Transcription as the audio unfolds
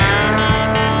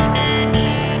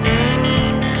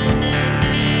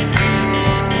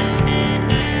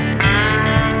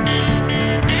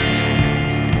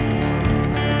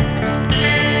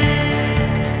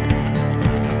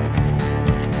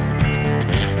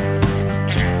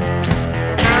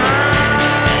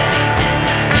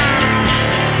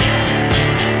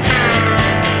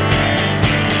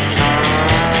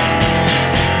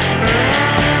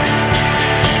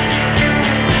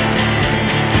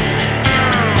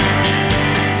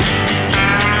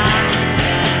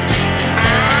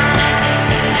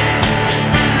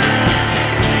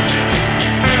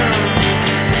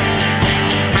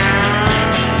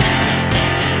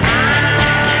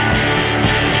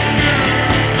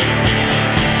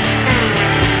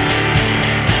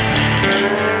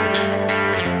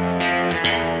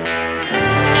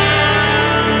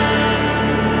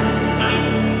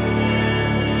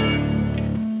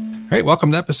right,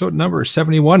 welcome to episode number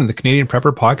 71 of the Canadian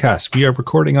Prepper Podcast. We are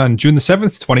recording on June the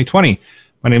 7th, 2020.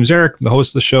 My name is Eric, I'm the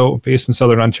host of the show, based in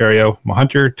Southern Ontario. I'm a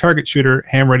hunter, target shooter,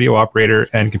 ham radio operator,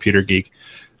 and computer geek.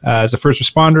 As a first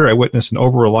responder, I witnessed an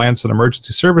over-reliance on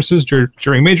emergency services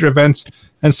during major events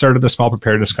and started a small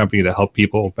preparedness company to help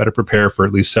people better prepare for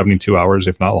at least 72 hours,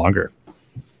 if not longer.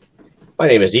 My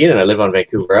name is Ian, and I live on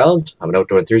Vancouver Island. I'm an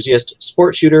outdoor enthusiast,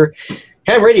 sport shooter,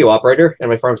 ham radio operator, and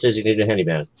my farm's designated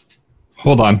handyman.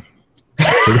 Hold on.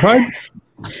 Certified?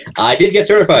 I did get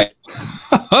certified.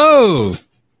 Oh!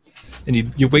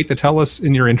 And you wait to tell us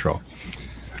in your intro.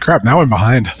 Crap, now I'm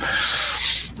behind.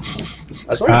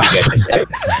 That's what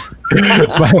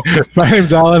my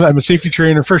name's Alan. I'm a safety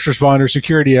trainer, first responder,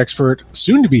 security expert,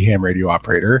 soon to be ham radio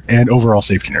operator, and overall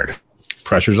safety nerd.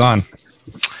 Pressure's on.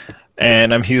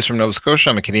 And I'm Hughes from Nova Scotia.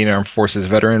 I'm a Canadian Armed Forces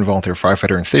veteran, volunteer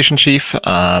firefighter, and station chief.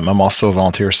 I'm also a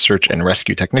volunteer search and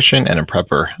rescue technician and a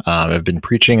prepper. I've been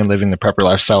preaching and living the prepper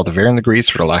lifestyle to varying degrees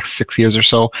for the last 6 years or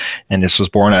so, and this was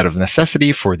born out of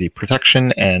necessity for the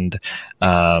protection and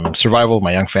survival of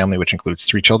my young family, which includes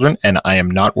 3 children, and I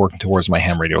am not working towards my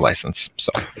ham radio license,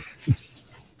 so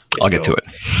I'll get to it.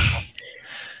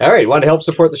 All right, want to help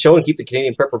support the show and keep the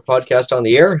Canadian Prepper Podcast on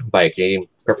the air? Buy a Canadian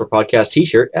Prepper Podcast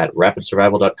t-shirt at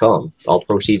rapidsurvival.com. All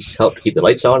proceeds help to keep the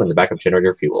lights on and the backup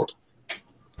generator fueled.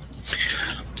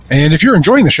 And if you're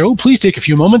enjoying the show, please take a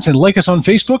few moments and like us on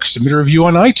Facebook, submit a review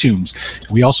on iTunes.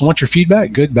 We also want your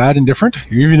feedback, good, bad, and different,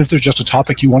 even if there's just a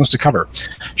topic you want us to cover.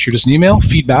 Shoot us an email,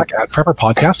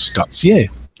 feedback@prepperpodcast.ca.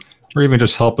 Or even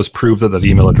just help us prove that the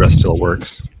email address still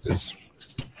works, because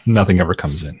nothing ever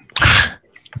comes in.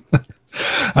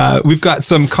 We've got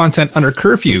some content under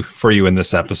curfew for you in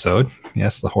this episode.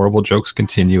 Yes, the horrible jokes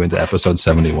continue into episode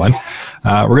 71.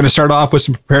 We're going to start off with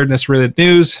some preparedness-related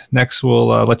news. Next, we'll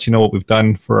let you know what we've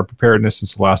done for our preparedness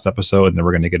since the last episode, and then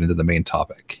we're going to get into the main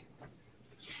topic.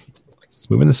 Let's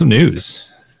move into some news.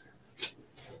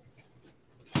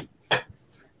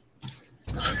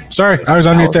 Sorry, I was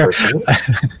on mute there.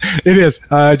 It is.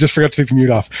 I just forgot to take the mute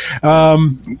off.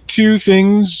 2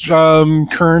 things,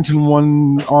 current and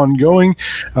one ongoing.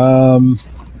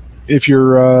 If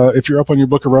you're up on your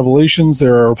Book of Revelations,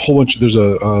 there are a whole bunch. There's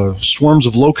a swarms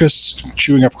of locusts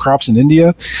chewing up crops in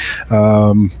India.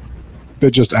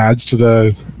 That just adds to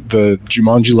the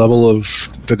Jumanji level of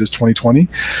that is 2020.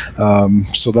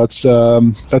 So that's a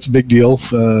big deal.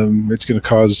 It's going to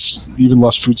cause even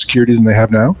less food security than they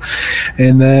have now.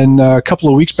 And then a couple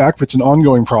of weeks back, but it's an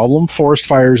ongoing problem, forest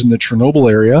fires in the Chernobyl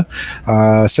area,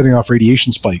 setting off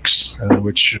radiation spikes,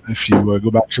 which if you go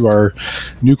back to our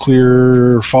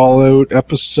nuclear fallout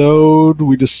episode,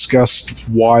 we discussed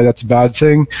why that's a bad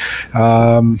thing.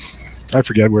 I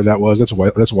forget where that was. That's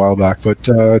a while back, but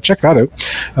check that out.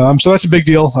 So that's a big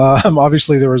deal.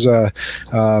 Obviously, there was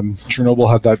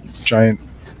Chernobyl had that giant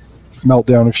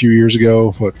meltdown a few years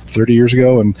ago, 30 years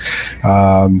ago, and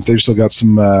they've still got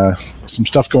some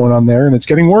stuff going on there, and it's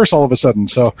getting worse all of a sudden.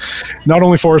 So not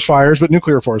only forest fires, but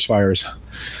nuclear forest fires.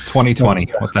 2020.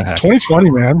 What the heck?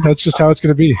 2020, man. That's just how it's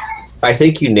going to be. I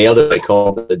think you nailed it. I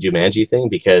called it the Jumanji thing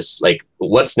because, like,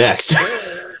 what's next?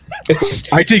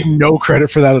 I take no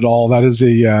credit for that at all. That is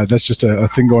that's just a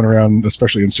thing going around,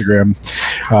 especially Instagram.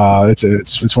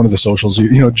 It's one of the socials.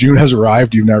 June has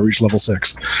arrived. You've now reached level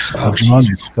 6 of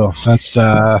Jumanji. So that's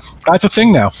a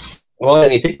thing now. Well,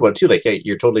 and you think about it too, like, yeah,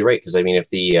 you're totally right. Because I mean, if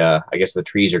I guess the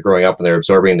trees are growing up and they're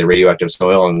absorbing the radioactive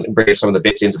soil and bringing some of the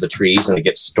bits into the trees and it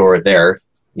gets stored there,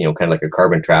 kind of like a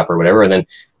carbon trap or whatever. And then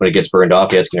when it gets burned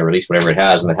off, it's going to release whatever it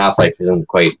has, and the half-life isn't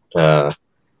quite.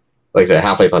 Like the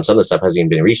half-life on some of the stuff hasn't even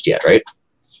been reached yet, right?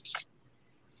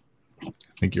 I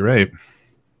think you're right.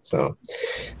 So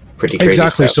pretty crazy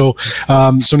exactly. stuff.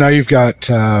 So now you've got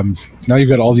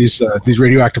all these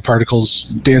radioactive particles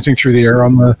dancing through the air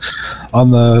on the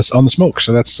smoke.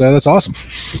 So that's awesome.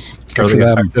 Good for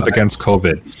them. Against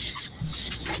COVID.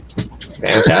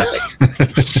 Fantastic.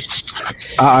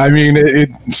 I mean,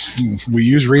 we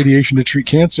use radiation to treat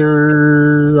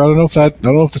cancer. I don't know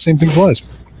if the same thing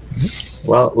applies.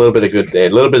 Well, a little bit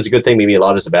is a good thing. Maybe a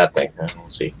lot is a bad thing. We'll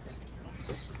see.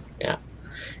 Yeah.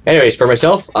 Anyways, for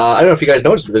myself, I don't know if you guys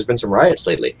noticed, but there's been some riots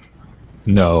lately.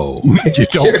 No, you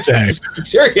don't say.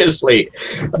 Seriously.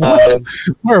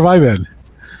 Where have I been?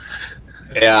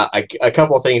 Yeah, a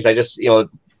couple of things. I just,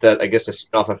 I guess the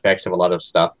spin-off effects of a lot of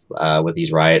stuff with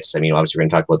these riots. I mean, obviously we're going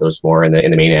to talk about those more in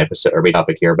the main episode or main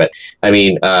topic here. But I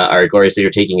mean, our glorious leader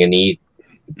taking a knee.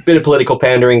 Bit of political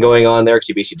pandering going on there because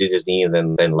he basically did his knee and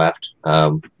then left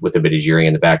with a bit of jeering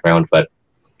in the background. But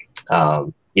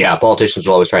Yeah, politicians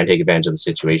will always try and take advantage of the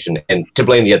situation and to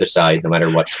blame the other side, no matter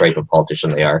what stripe of politician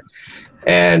they are.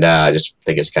 And I just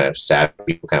think it's kind of sad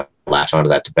people kind of latch onto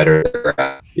that to better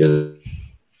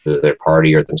their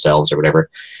party or themselves or whatever.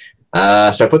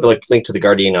 So I put the link to The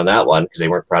Guardian on that one because they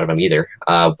weren't proud of him either.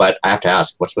 But I have to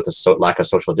ask, what's with the lack of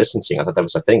social distancing? I thought that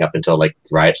was a thing up until the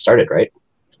riots started, right?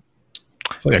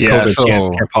 COVID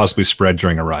can't possibly spread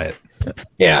during a riot.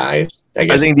 Yeah, I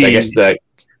guess the.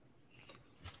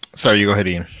 Sorry, you go ahead,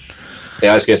 Ian.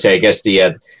 Yeah, I was going to say, I guess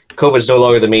the COVID is no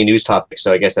longer the main news topic,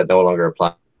 so I guess that no longer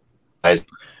applies.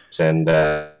 And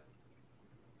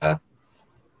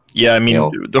yeah, I mean,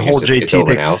 the whole JT it's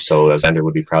over now, so Xander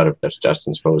would be proud of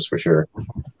Justin's pose for sure.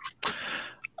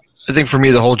 I think for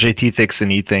me, the whole JT thick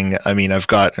and eat thing, I mean, I've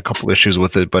got a couple issues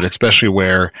with it, but especially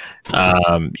where,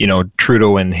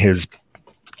 Trudeau and his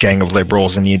gang of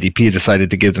liberals and the NDP decided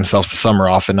to give themselves the summer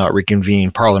off and not reconvene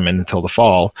Parliament until the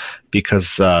fall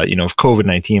because, of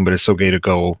COVID-19, but it's okay to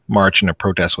go march in a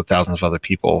protest with thousands of other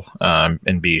people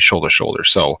and be shoulder to shoulder.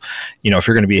 So, if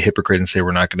you're going to be a hypocrite and say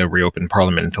we're not going to reopen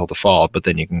Parliament until the fall, but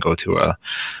then you can go to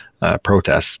a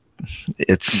protest,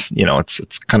 it's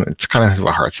kind of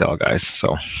a hard sell, guys.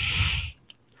 So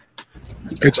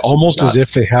it's almost as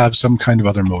if they have some kind of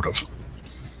other motive.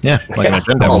 Yeah, like an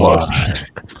agenda. Almost.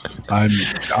 I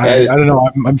don't know.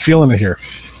 I'm feeling it here.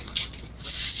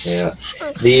 Yeah.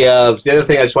 The other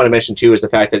thing I just want to mention too is the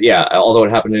fact that although it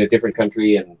happened in a different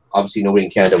country and obviously nobody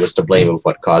in Canada was to blame of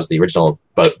what caused the original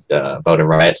bout of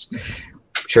riots.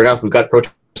 Sure enough, we've got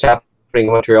protests happening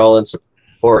in Montreal in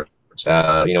support.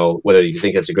 Whether you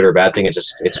think it's a good or a bad thing, I'm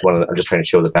just trying to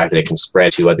show the fact that it can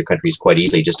spread to other countries quite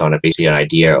easily just on basically an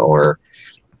idea or.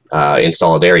 In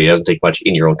solidarity. It doesn't take much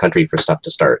in your own country for stuff to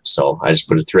start. So I just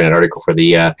put it through an article for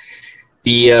the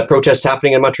protests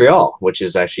happening in Montreal, which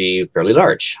is actually fairly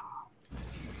large.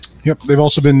 Yep, they've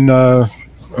also been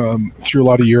through a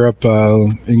lot of Europe,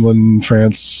 England,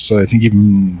 France. I think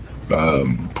even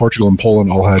Portugal and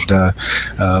Poland all had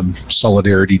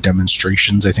solidarity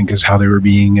demonstrations. I think is how they were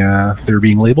being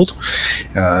labeled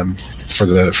for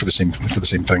the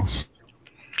same thing.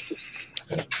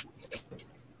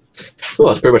 Well,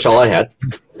 that's pretty much all I had.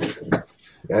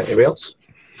 Anybody else?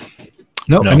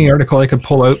 No. Any article I could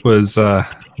pull out was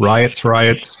riots.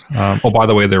 By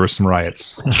the way, there were some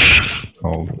riots.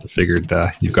 I figured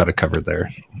you've got it covered there.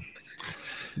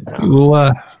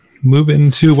 We'll move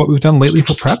into what we've done lately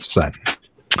for preps then.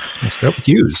 Let's start with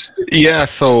Hughes. Yeah,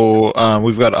 so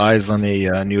we've got eyes on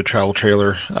a new travel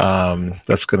trailer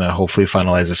that's going to hopefully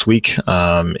finalize this week.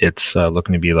 It's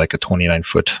looking to be like a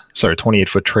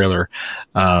 28-foot trailer.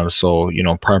 So,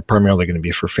 primarily going to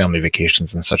be for family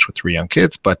vacations and such with 3 young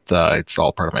kids, but it's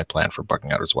all part of my plan for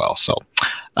bugging out as well. So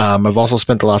I've also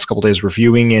spent the last couple of days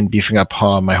reviewing and beefing up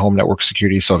my home network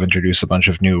security. So I've introduced a bunch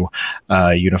of new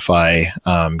Unify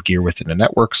gear within the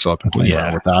network. So I've been playing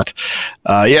around with that.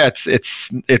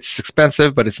 It's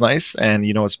expensive, but it's nice. And,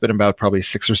 it's been about probably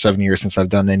 6 or 7 years since I've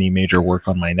done any major work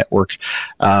on my network.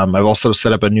 I've also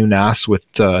set up a new NAS with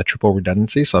triple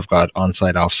redundancy. So I've got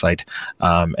on-site, off-site,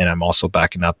 and I'm also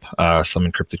backing up some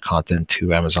encrypted content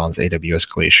to Amazon's AWS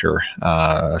Glacier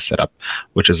setup,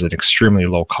 which is an extremely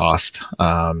low-cost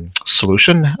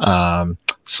solution.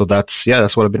 So that's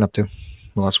what I've been up to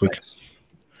the last week. Nice.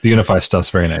 The Unify stuff's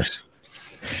very nice.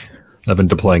 I've been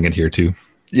deploying it here too.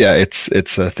 Yeah,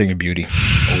 it's a thing of beauty.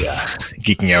 Yeah,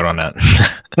 geeking out on that.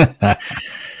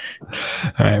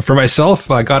 All right, for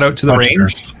myself, I got out to the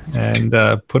range and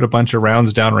put a bunch of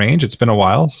rounds down range. It's been a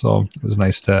while, so it was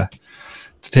nice to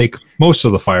take most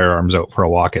of the firearms out for a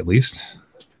walk at least.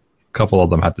 A couple of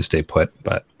them had to stay put,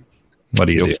 but what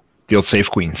do you do? The old safe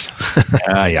queens.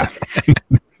 Yeah.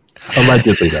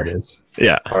 Allegedly, that is.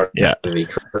 Yeah.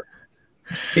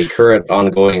 The current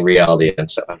ongoing reality,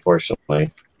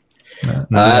 unfortunately. So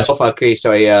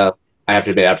I have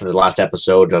to admit, after the last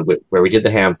episode where we did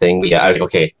the ham thing, I was like,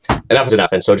 okay, enough is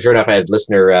enough. And so sure enough, I had a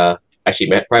listener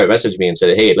private message me and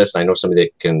said, hey, listen, I know somebody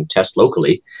that can test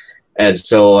locally. And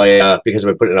so I, because I've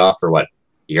been putting it off for a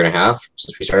year and a half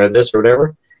since we started this or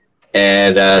whatever.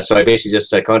 And so I basically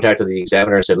just contacted the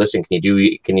examiner and said, listen, can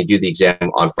you do the exam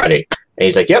on Friday? And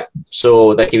he's like, yep.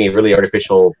 So that gave me a really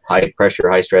artificial, high pressure,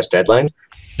 high stress deadline.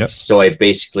 Yep. So I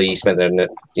basically spent the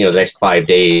next 5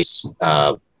 days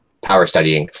power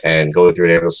studying and going through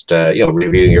it, just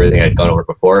reviewing everything I'd gone over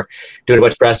before, doing a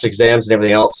bunch of practice exams and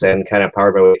everything else, and kind of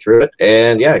powered my way through it.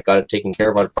 And I got it taken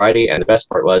care of on Friday. And the best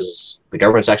part was the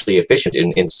government's actually efficient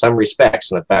in some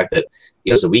respects, and the fact that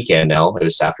it was a weekend now, it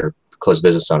was after close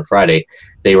business on Friday,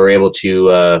 they were able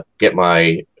to get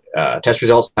my test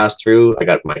results passed through. I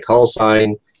got my call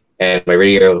sign, and my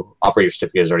radio operator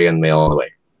certificate is already in the mail on the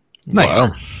way. Nice.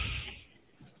 Wow.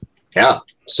 Yeah.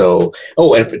 So,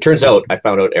 and it turns out, I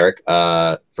found out, Eric,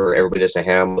 for everybody that's a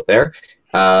ham there,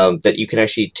 that you can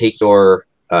actually take your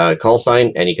call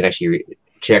sign and you can actually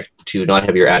check to not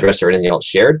have your address or anything else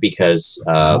shared because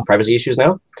privacy issues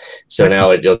now. So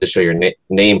now it'll just show your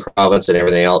name, province, and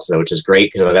everything else, which is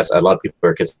great because that's a lot of people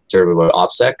are concerned about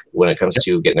OPSEC when it comes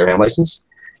to getting their ham license.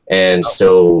 And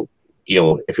so,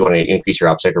 if you want to increase your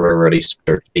OPSEC or whatever, at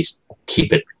least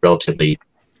keep it relatively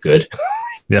good.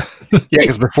 Yeah.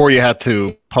 Because before you had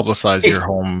to publicize your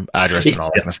home address and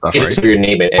all that kind of stuff, right? So your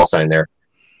name and sign there.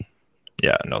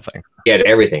 Yeah, no thanks. Yeah,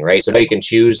 everything, right? So now you can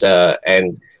choose,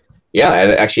 and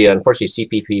actually, unfortunately,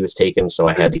 CPP was taken, so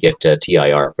I had to get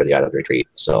TIR for the Island Retreat.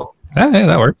 So yeah,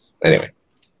 that works. Anyway,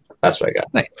 that's what I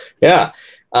got. Nice. Yeah.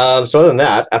 So other than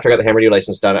that, after I got the ham radio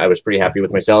license done, I was pretty happy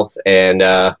with myself, and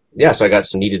so I got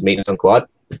some needed maintenance on quad,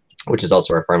 which is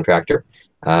also our farm tractor.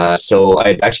 So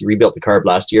I actually rebuilt the carb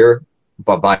last year,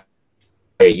 but via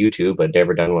YouTube. I'd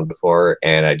never done one before,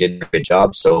 and I did a good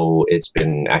job. So it's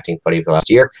been acting funny for the last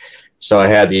year. So I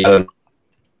had the other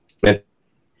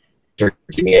mentor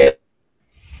give me a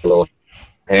little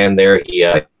hand there. He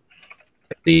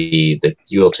the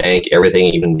fuel tank, everything,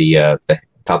 even the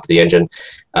top of the engine.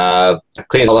 I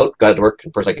cleaned it all out, got it to work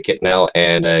first like a kit now,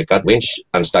 and got winch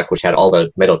unstuck, which had all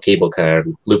the metal cable kind of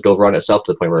looped over on itself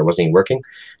to the point where it wasn't even working.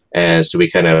 And so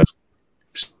we kind of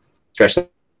stretched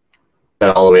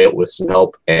that all the way out with some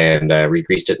help and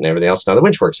re-greased it and everything else. Now the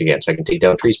winch works again, so I can take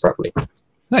down trees properly.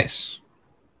 Nice.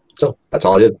 So that's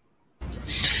all I did.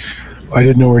 I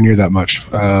did nowhere near that much.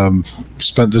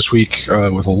 Spent this week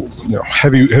with a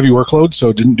heavy workload,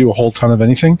 so didn't do a whole ton of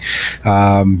anything.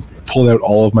 Pulled out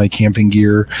all of my camping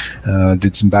gear,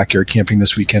 did some backyard camping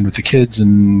this weekend with the kids,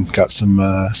 and got some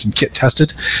kit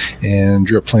tested, and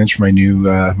drew up plans for my new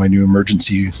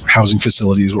emergency housing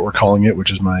facility is what we're calling it,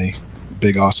 which is my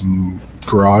big awesome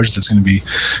garage that's going to be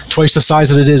twice the size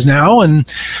that it is now, and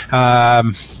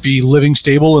be living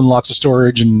stable and lots of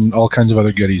storage and all kinds of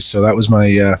other goodies. So that was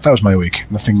my week.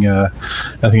 Nothing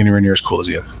anywhere near as cool as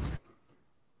you.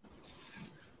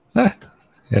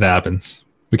 It happens.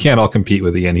 We can't all compete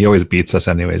with Ian. He always beats us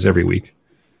anyways every week.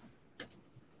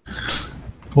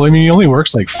 Well, I mean, he only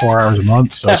works like 4 hours a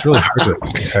month, so it's really hard to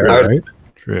compare, right?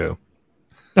 True.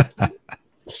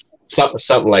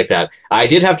 Something like that. I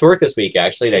did have to work this week,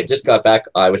 actually, and I just got back.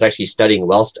 I was actually studying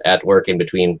whilst at work in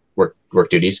between work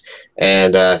duties.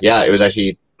 And it was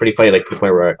actually pretty funny, like to the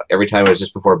point where every time I was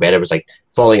just before bed, I was like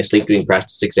falling asleep doing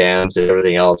practice exams and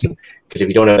everything else. And because if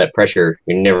you don't have that pressure,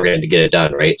 you're never going to get it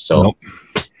done, right? So nope.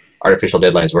 Artificial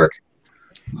deadlines work.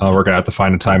 We're going to have to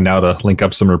find a time now to link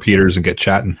up some repeaters and get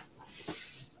chatting.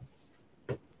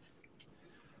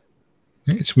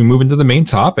 Okay, so we move into the main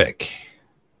topic.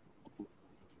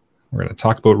 We're going to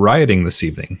talk about rioting this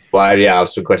evening. Well, I have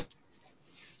some questions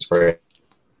for you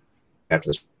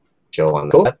after the show on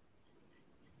the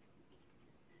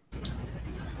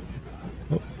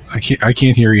I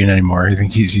can't hear Ian anymore. I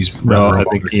think he's no. I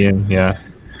think Ian. Yeah.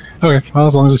 Okay. Well,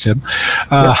 as long as it's him.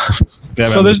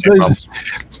 So there's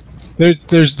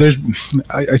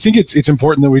I think it's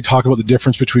important that we talk about the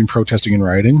difference between protesting and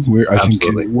rioting. I think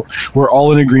we're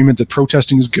all in agreement that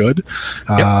protesting is good.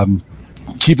 Yep.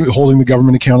 Holding the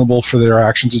government accountable for their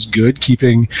actions is good.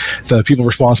 Keeping the people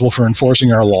responsible for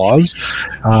enforcing our laws,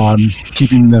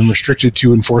 keeping them restricted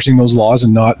to enforcing those laws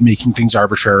and not making things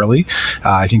arbitrarily.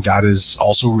 I think that is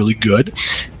also really good.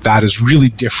 That is really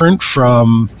different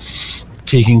from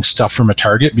taking stuff from a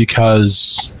Target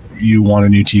because you want a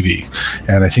new TV.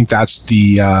 And I think that's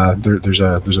there's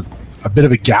a bit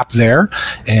of a gap there,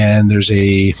 and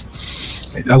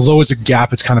although it's a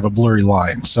gap, it's kind of a blurry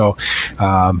line. So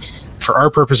for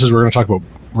our purposes, we're going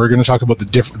to talk about the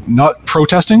different, not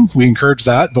protesting. We encourage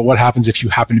that, but what happens if you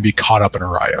happen to be caught up in a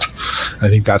riot? I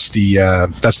think that's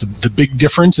the big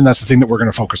difference, and that's the thing that we're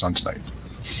going to focus on tonight.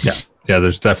 Yeah,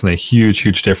 there's definitely a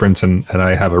huge difference, and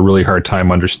I have a really hard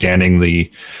time understanding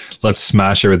the let's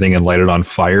smash everything and light it on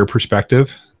fire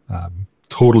perspective.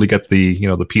 Totally get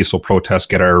the peaceful protest,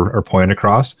 get our point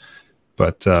across,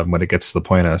 but when it gets to the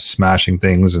point of smashing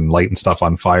things and lighting stuff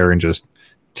on fire and just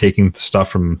taking stuff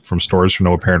from stores for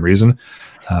no apparent reason,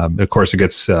 of course it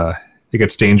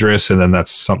gets dangerous, and then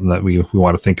that's something that we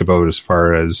want to think about as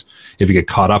far as if you get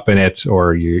caught up in it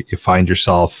or you find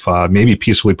yourself maybe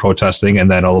peacefully protesting and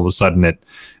then all of a sudden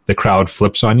the crowd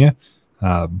flips on you.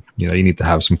 You need to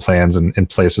have some plans in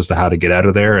place as to how to get out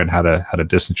of there and how to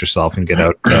distance yourself and get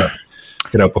out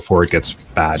get out before it gets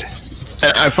bad.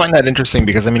 I find that interesting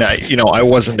because I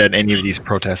wasn't at any of these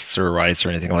protests or riots or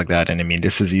anything like that, and I mean,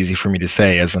 this is easy for me to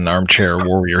say as an armchair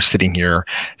warrior sitting here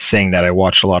saying that I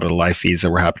watched a lot of the live feeds that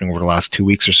were happening over the last 2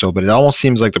 weeks or so. But it almost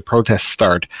seems like the protests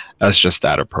start as just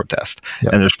that, a protest,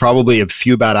 and there's probably a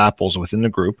few bad apples within the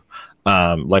group.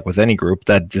 Like with any group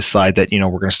that decide that,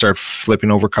 we're going to start flipping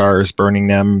over cars, burning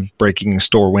them, breaking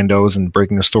store windows, and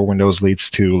breaking the store windows leads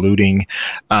to looting.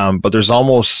 But there's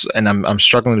almost, and I'm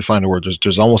struggling to find a word,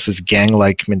 there's almost this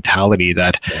gang-like mentality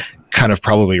that kind of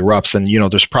probably erupts. And,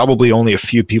 there's probably only a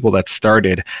few people that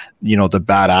started, the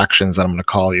bad actions that I'm going to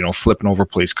call, flipping over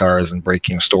police cars and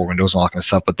breaking store windows and all that kind of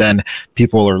stuff. But then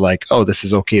people are like, oh, this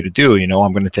is okay to do,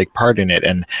 I'm going to take part in it.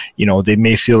 And, they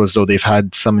may feel as though they've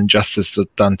had some injustice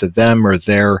done to them or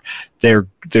their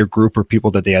group or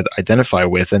people that they identify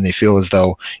with, and they feel as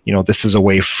though this is a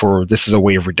way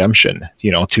of redemption,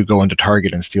 to go into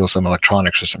Target and steal some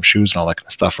electronics or some shoes and all that kind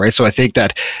of stuff, right? So I think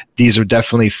that these are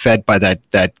definitely fed by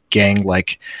that gang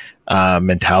like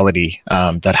mentality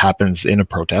that happens in a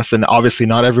protest. And obviously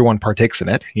not everyone partakes in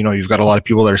it. You've got a lot of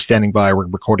people that are standing by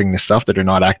recording this stuff that are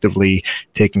not actively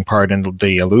taking part in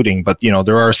the looting, but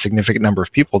there are a significant number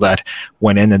of people that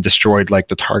went in and destroyed like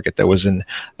the Target that was in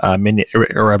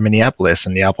Minneapolis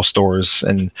and the Apple stores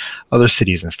and other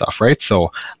cities and stuff, right?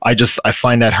 So I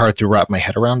find that hard to wrap my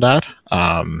head around that.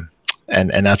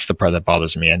 And that's the part that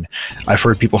bothers me. And I've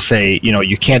heard people say,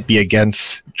 you can't be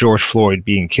against George Floyd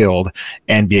being killed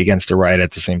and be against a riot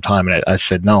at the same time. And I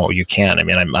said, no, you can't. I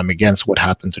mean, I'm against what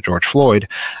happened to George Floyd,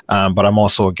 but I'm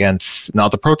also against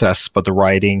not the protests, but the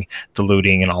rioting, the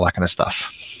looting, and all that kind of stuff.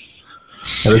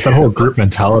 There's that whole group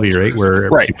mentality, right? Where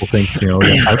people think,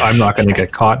 I'm not going to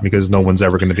get caught because no one's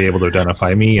ever going to be able to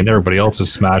identify me, and everybody else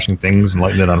is smashing things and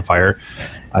lighting it on fire.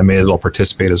 I may as well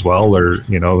participate as well, or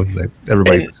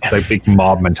everybody's that big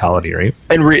mob mentality, right?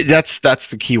 And that's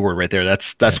the key word right there.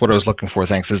 That's what I was looking for.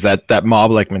 Thanks. Is that mob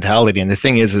like mentality? And the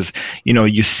thing is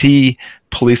you see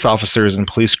police officers and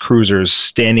police cruisers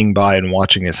standing by and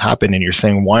watching this happen, and you're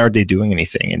saying, why aren't they doing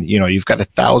anything? And you've got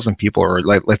 1,000 people, or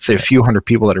let's say a few hundred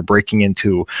people that are breaking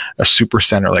into a super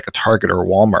center like a Target or a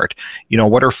Walmart.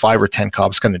 What are 5 or 10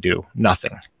 cops going to do?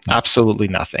 Nothing. Absolutely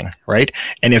nothing, right?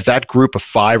 And if that group of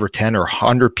 5 or 10 or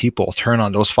 100 people turn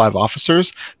on those 5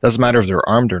 officers, doesn't matter if they're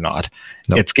armed or not,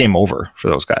 it's game over for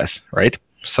those guys, right?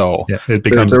 So it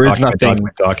becomes a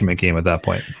document game at that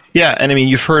point. Yeah, and I mean,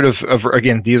 you've heard of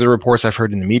again, these are reports I've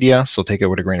heard in the media, so take it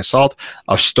with a grain of salt,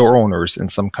 of store owners in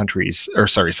some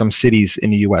cities in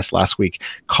the U.S. last week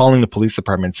calling the police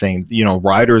department saying,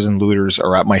 rioters and looters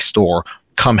are at my store,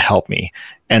 come help me.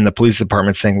 And the police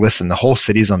department saying, listen, the whole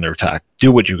city's under attack.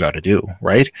 Do what you got to do,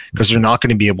 right? Because they're not going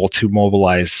to be able to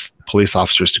mobilize police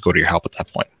officers to go to your help at that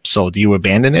point. So do you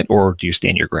abandon it or do you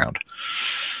stand your ground?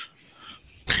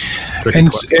 And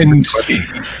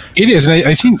it is. And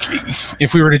I think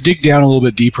if we were to dig down a little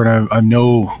bit deeper, and I'm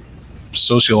no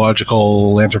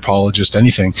sociological anthropologist,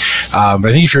 anything, but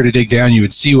I think if you were to dig down, you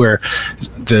would see where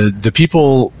the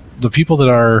people that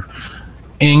are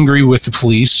angry with the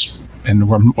police, and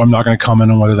I'm not going to comment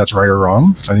on whether that's right or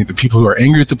wrong. I think the people who are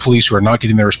angry at the police, who are not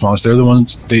getting their response, they're the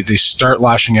ones, they start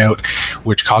lashing out,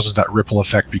 which causes that ripple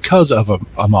effect because of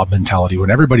a mob mentality.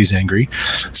 When everybody's angry,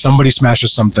 somebody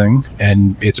smashes something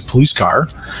and it's a police car.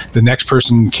 The next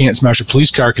person can't smash a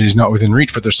police car because he's not within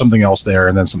reach, but there's something else there,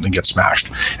 and then something gets smashed.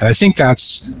 And I think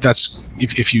that's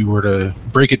if you were to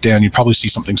break it down, you'd probably see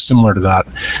something similar to that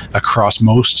across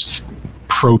most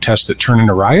protests that turn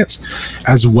into riots,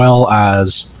 as well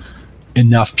as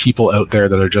enough people out there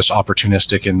that are just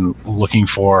opportunistic and looking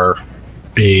for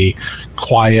a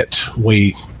quiet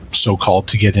way, so-called,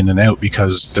 to get in and out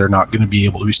because they're not going to be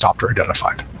able to be stopped or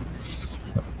identified.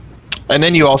 And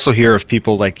then you also hear of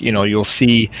people like, you'll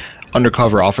see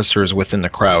undercover officers within the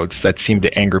crowds that seem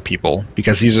to anger people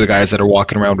because these are the guys that are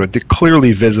walking around with the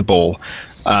clearly visible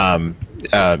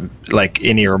like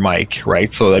in-ear mic,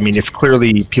 right? So I mean, it's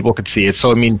clearly people could see it.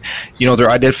 So I mean,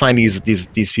 I did find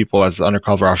these people as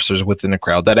undercover officers within the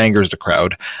crowd. That angers the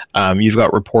crowd. You've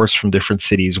got reports from different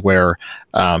cities where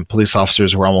police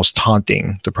officers were almost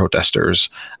taunting the protesters,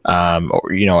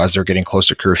 or as they're getting close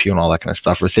to curfew and all that kind of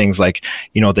stuff. Or things like,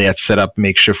 they had set up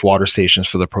makeshift water stations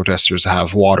for the protesters to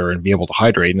have water and be able to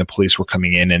hydrate, and the police were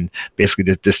coming in and basically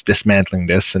dismantling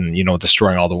this and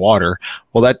destroying all the water.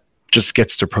 Well, that just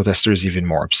gets the protesters even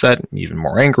more upset, even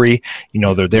more angry.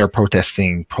 They're there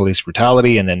protesting police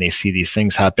brutality, and then they see these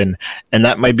things happen. And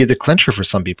that might be the clincher for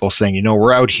some people saying,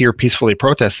 we're out here peacefully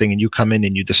protesting and you come in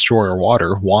and you destroy our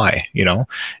water. Why?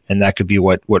 And that could be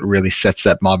what really sets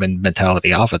that mob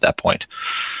mentality off at that point.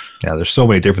 Yeah, there's so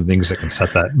many different things that can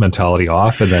set that mentality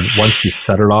off, and then once you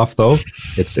set it off, though,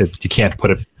 you can't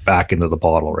put it back into the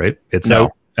bottle, right? It's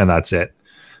out, and that's it.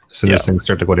 As soon as things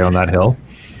start to go down that hill,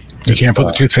 you can't put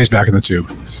the toothpaste back in the tube.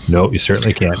 No, you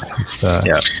certainly can't.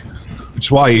 Which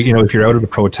is why, if you're out at a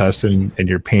protest and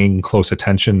you're paying close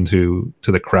attention to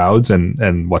the crowds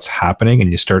and what's happening,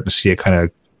 and you start to see it kind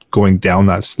of going down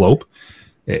that slope,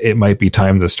 it might be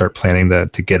time to start planning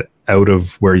to get out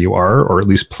of where you are, or at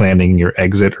least planning your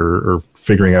exit or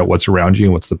figuring out what's around you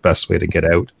and what's the best way to get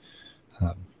out.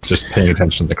 Just paying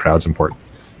attention to the crowd's important.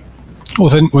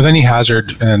 With any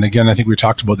hazard, and again, I think we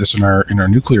talked about this in our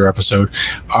nuclear episode.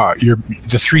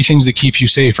 The three things that keep you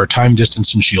safe are time,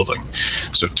 distance, and shielding.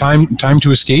 So time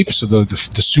to escape. So the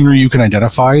sooner you can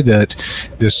identify that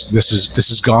this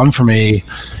has gone from a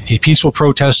peaceful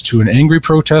protest to an angry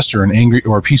protest, or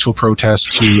a peaceful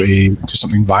protest to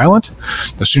something violent,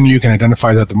 the sooner you can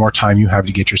identify that, the more time you have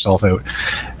to get yourself out.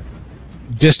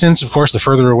 Distance, of course, the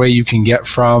further away you can get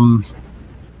from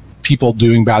people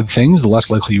doing bad things, the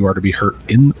less likely you are to be hurt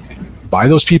by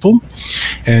those people.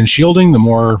 And shielding, the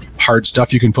more hard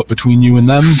stuff you can put between you and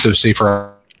them, the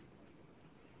safer.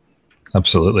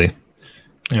 Absolutely.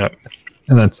 Yeah.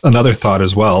 And that's another thought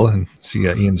as well. And see,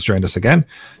 Ian's joined us again.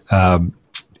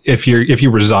 If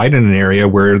you reside in an area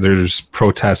where there's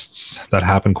protests that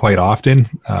happen quite often,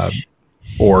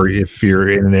 or if you're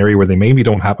in an area where they maybe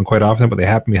don't happen quite often, but they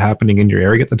happen to be happening in your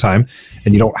area at the time,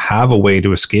 and you don't have a way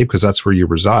to escape because that's where you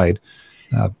reside.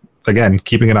 Again,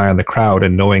 keeping an eye on the crowd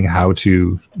and knowing how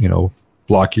to,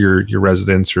 block your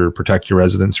residents or protect your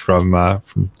residents from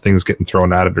things getting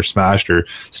thrown at it or smashed, or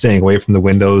staying away from the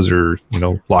windows, or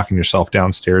locking yourself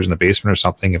downstairs in the basement or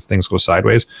something if things go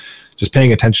sideways. Just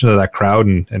paying attention to that crowd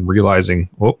and realizing,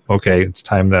 oh, okay, it's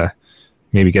time to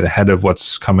maybe get ahead of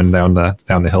what's coming down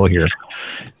the hill here.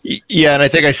 Yeah, and I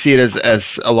think I see it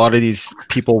as a lot of these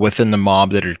people within the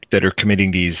mob that are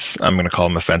committing these, I'm going to call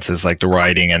them offenses, like the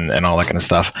rioting and all that kind of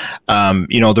stuff.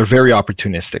 They're very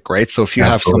opportunistic, right? So if you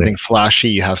have something flashy,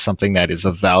 you have something that is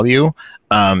of value,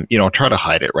 try to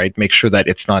hide it, right? Make sure that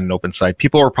it's not an open site.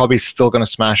 People are probably still going to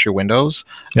smash your windows,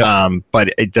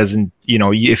 but it doesn't,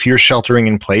 if you're sheltering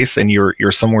in place and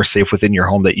you're somewhere safe within your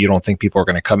home that you don't think people are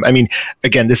going to come. I mean,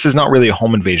 again, this is not really a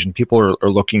home invasion. People are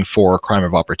looking for a crime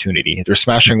of opportunity. They're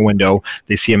smashing a window,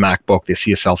 they see a MacBook, they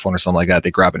see a cell phone or something like that,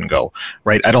 they grab it and go,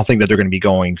 right? I don't think that they're going to be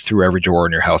going through every drawer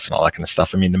in your house and all that kind of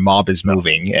stuff. I mean, the mob is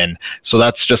moving. And so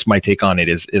that's just my take on it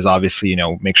is obviously,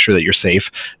 make sure that you're safe,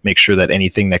 make sure that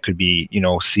anything that could be,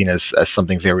 seen as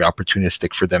something very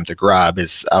opportunistic for them to grab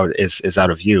is out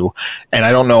of view. And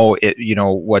I don't know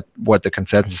what the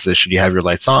consensus is. Should you have your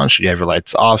lights on? Should you have your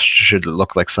lights off? Should it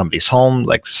look like somebody's home,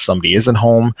 like somebody isn't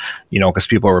home? Because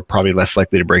people are probably less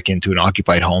likely to break into an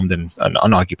occupied home than an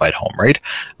unoccupied home, right?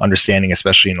 Understanding,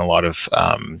 especially in a lot of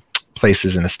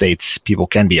places in the States, people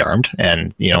can be armed,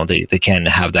 and they can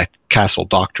have that castle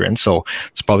doctrine. So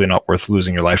it's probably not worth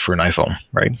losing your life for an iPhone,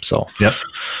 right? So yep.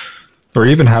 Or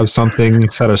even have something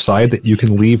set aside that you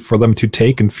can leave for them to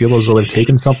take and feel as though they've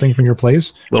taken something from your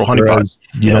place. Little honeypot.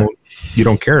 You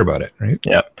don't care about it, right?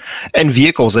 Yeah. And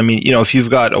vehicles, I mean, if you've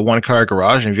got a one-car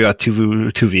garage and if you've got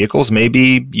two vehicles,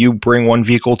 maybe you bring one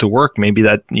vehicle to work. Maybe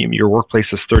that your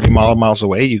workplace is 30 miles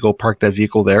away. You go park that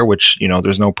vehicle there, which,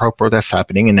 there's no protest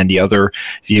happening. And then the other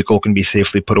vehicle can be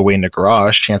safely put away in the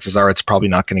garage. Chances are it's probably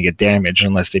not going to get damaged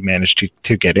unless they manage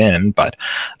to get in. But,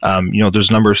 there's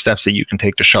a number of steps that you can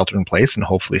take to shelter in place and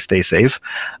hopefully stay safe.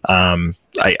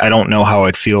 I don't know how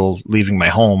I'd feel leaving my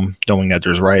home knowing that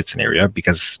there's riots in the area,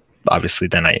 because obviously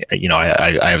then I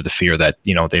have the fear that,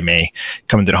 they may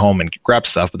come into the home and grab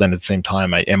stuff, but then at the same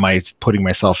time, am I putting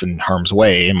myself in harm's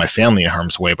way and my family in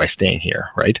harm's way by staying here,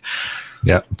 right?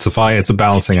 Yeah, it's a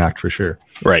balancing act for sure.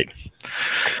 Right.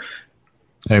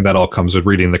 I think that all comes with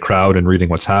reading the crowd and reading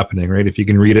what's happening, right? If you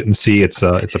can read it and see it's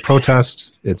a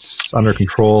protest, it's under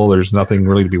control, there's nothing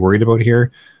really to be worried about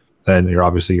here, then you're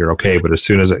okay. But as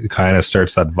soon as it kind of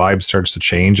that vibe starts to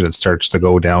change and it starts to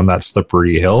go down that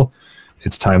slippery hill,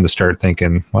 it's time to start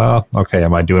thinking, well, okay,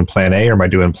 am I doing plan A or am I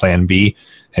doing plan B?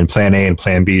 And plan A and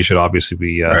plan B should obviously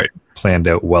be planned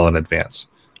out well in advance.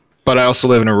 But I also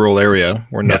live in a rural area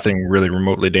where nothing really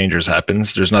remotely dangerous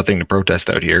happens. There's nothing to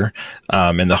protest out here.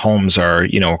 And the homes are,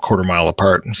 a quarter mile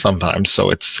apart sometimes.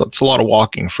 So it's a lot of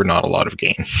walking for not a lot of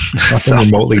gain. Nothing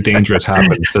remotely dangerous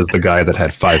happens, says the guy that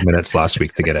had 5 minutes last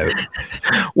week to get out.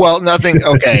 Well, nothing,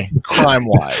 okay,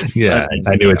 crime-wise. Yeah,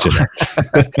 I knew what you meant.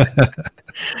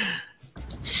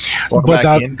 But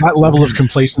that level of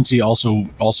complacency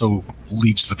also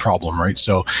leads to the problem, right?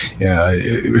 So,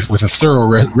 with a thorough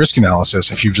risk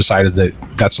analysis, if you've decided that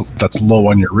that's low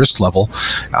on your risk level,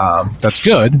 that's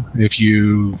good. If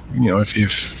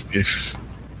if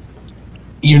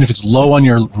even if it's low on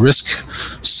your risk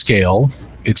scale,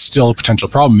 it's still a potential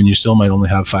problem, and you still might only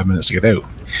have 5 minutes to get out.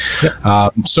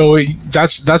 Yep. So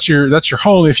that's your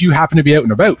home. If you happen to be out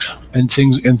and about and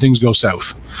things go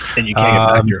south, and you can't get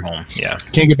back to your home,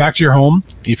 can't get back to your home.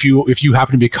 If you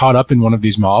happen to be caught up in one of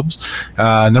these mobs,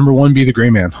 number one, be the gray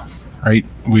man. Right?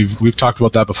 We've talked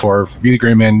about that before. Be the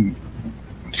gray man.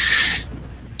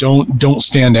 Don't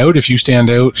stand out. If you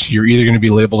stand out, you're either going to be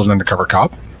labeled an undercover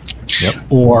cop.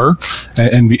 Yep. Or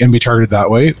and be targeted that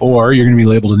way, or you're going to be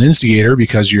labeled an instigator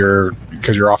because you're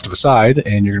off to the side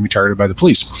and you're going to be targeted by the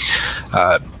police.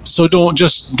 So don't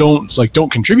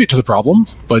contribute to the problem,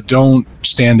 but don't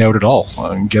stand out at all.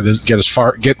 Get as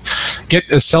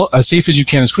safe as you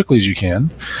can as quickly as you can,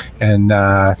 and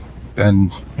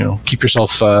keep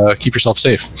yourself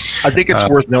safe. I think it's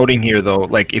worth noting here, though,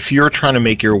 like if you're trying to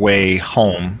make your way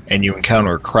home and you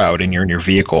encounter a crowd and you're in your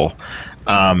vehicle,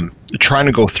 trying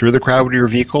to go through the crowd with your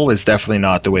vehicle is definitely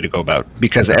not the way to go about,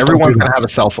 because everyone's going to have a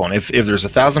cell phone. If there's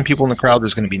 1,000 people in the crowd,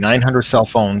 there's going to be 900 cell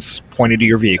phones pointed to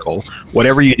your vehicle.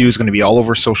 Whatever you do is going to be all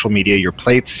over social media, your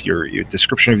plates, your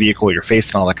description of vehicle, your face,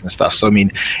 and all that kind of stuff. So, I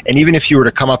mean, and even if you were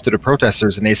to come up to the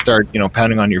protesters and they start,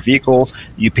 pounding on your vehicle,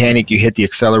 you panic, you hit the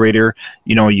accelerator,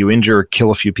 you injure or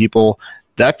kill a few people,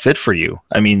 that's it for you.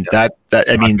 I mean,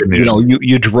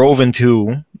 you drove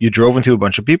into a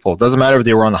bunch of people. It doesn't matter if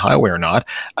they were on the highway or not.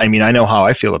 I mean, I know how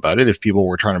I feel about it. If people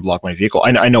were trying to block my vehicle,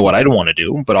 I know what I don't want to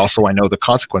do, but also I know the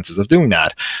consequences of doing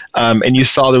that. And you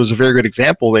saw there was a very good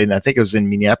example, and I think it was in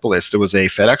Minneapolis. There was a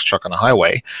FedEx truck on the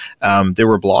highway. They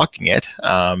were blocking it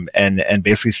and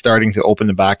basically starting to open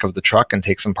the back of the truck and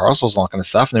take some parcels and all kind of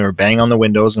stuff. And they were banging on the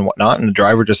windows and whatnot. And the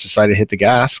driver just decided to hit the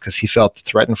gas because he felt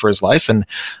threatened for his life. And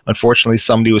unfortunately,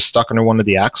 somebody was stuck under one of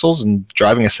the axles, and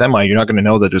driving a semi, you're not going to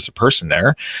know that there's a person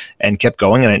there, and kept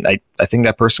going. And I think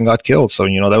that person got killed. So,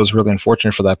 that was really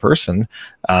unfortunate for that person.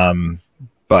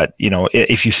 But,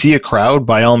 if you see a crowd,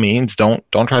 by all means, don't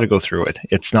try to go through it.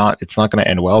 It's not going to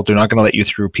end well. They're not going to let you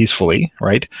through peacefully,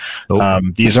 right? Nope.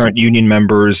 These aren't union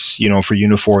members, for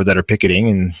Unifor that are picketing.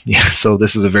 And so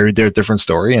this is a very different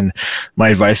story. And my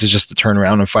advice is just to turn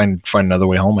around and find another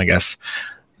way home, I guess.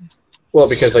 Well,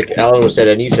 because like Alan was said,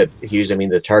 and you said, Hughes, I mean,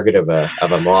 the target of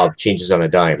a mob changes on a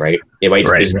dime, right? It might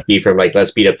be from like,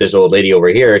 let's beat up this old lady over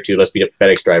here to let's beat up the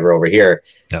FedEx driver over here.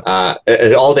 Yep.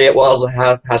 All they also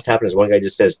has to happen is one guy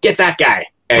just says, get that guy.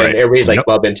 And everybody's like,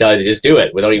 well, been telling you to just do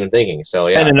it without even thinking. So,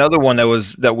 yeah. And another one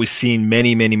that we've seen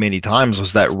many, many, many times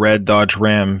was that red Dodge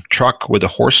Ram truck with a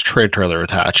horse trailer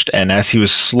attached. And as he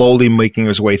was slowly making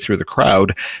his way through the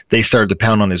crowd, they started to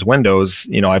pound on his windows.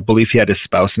 I believe he had his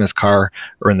spouse in his car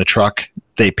or in the truck.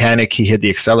 They panic. He hit the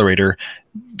accelerator.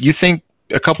 You think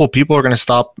a couple of people are going to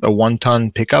stop a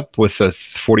 1-ton pickup with a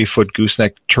 40-foot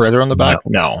gooseneck trailer on the back?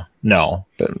 No.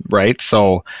 Right?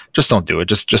 So just don't do it.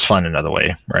 Just find another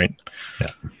way, right? Yeah.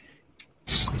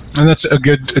 And it's a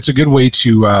good way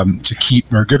to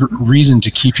keep, or a good reason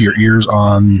to keep your ears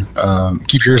on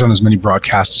as many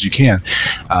broadcasts as you can.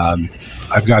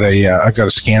 I've got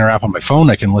a scanner app on my phone.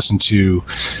 I can listen to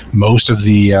most of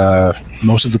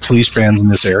the police bands in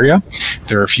this area.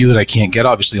 There are a few that I can't get.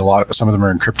 Obviously, some of them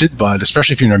are encrypted, but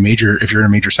especially if you're in a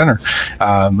major center,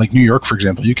 like New York, for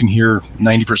example, you can hear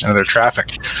 90% of their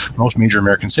traffic. Most major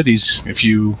American cities, if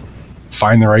you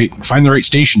find the right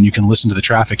station, you can listen to the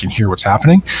traffic and hear what's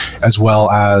happening, as well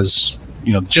as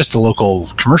just the local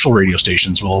commercial radio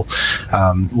stations will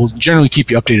generally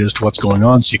keep you updated as to what's going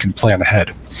on, so you can plan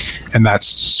ahead, and that's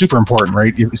super important,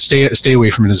 right? Stay away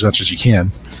from it as much as you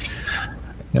can.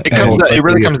 It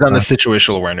really comes down to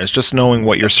situational awareness, just knowing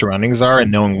what your surroundings are and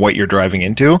knowing what you're driving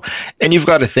into. And you've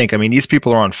got to think, I mean, these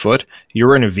people are on foot.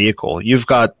 You're in a vehicle. You've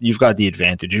got the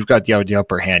advantage. You've got the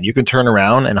upper hand. You can turn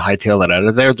around and hightail it out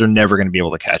of there. They're never going to be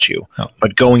able to catch you. No.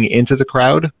 But going into the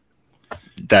crowd,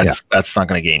 that's not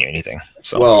going to gain you anything.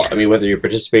 So. Well, I mean, whether you're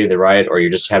participating in the riot or you're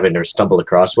just having to stumble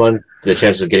across one, the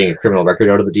chances of getting a criminal record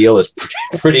out of the deal is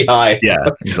pretty high. Yeah,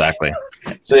 exactly.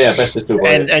 So yeah, that's just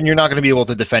and you're not going to be able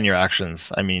to defend your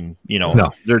actions. I mean,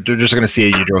 they're just going to see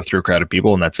you drove through a crowd of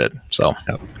people, and that's it. So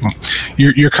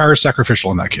your car is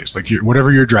sacrificial in that case. Like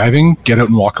whatever you're driving, get out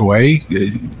and walk away.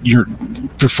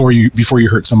 Before you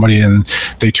hurt somebody and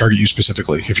they target you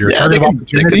specifically. If you're a target of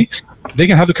opportunity, they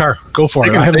can have the car. Go for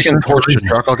it. They can torch the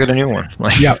truck. I'll get a new one.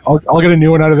 I'll get get a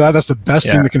new one out of that. That's the best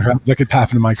thing that could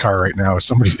happen in my car right now. Is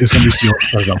somebody stealing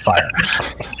it on fire.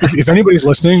 If anybody's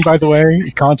listening, by the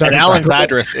way, contact. And Alan's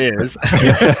address is.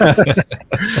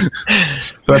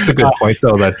 That's a good point,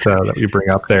 though, that you bring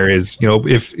up. There is,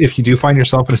 if you do find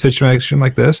yourself in a situation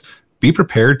like this, be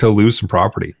prepared to lose some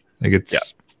property. Like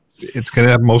it's going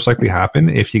to most likely happen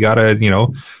if you got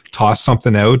to, toss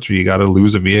something out, or you got to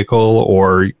lose a vehicle,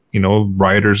 or,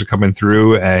 rioters are coming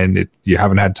through and you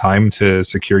haven't had time to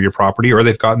secure your property, or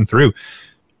they've gotten through.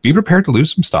 Be prepared to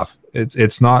lose some stuff.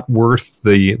 It's not worth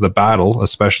the battle,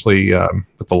 especially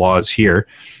with the laws here.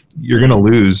 You're going to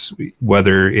lose,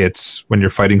 whether it's when you're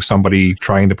fighting somebody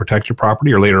trying to protect your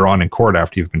property or later on in court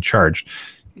after you've been charged.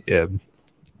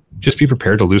 Just be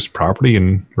prepared to lose property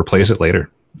and replace it later.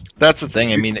 That's the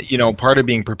thing. I mean, part of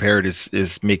being prepared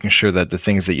is making sure that the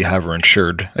things that you have are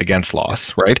insured against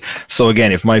loss, right? So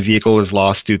again, if my vehicle is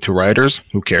lost due to rioters,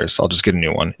 who cares? I'll just get a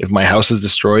new one. If my house is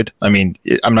destroyed, I mean,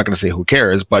 I'm not going to say who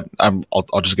cares, but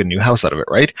I'll just get a new house out of it,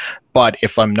 right? But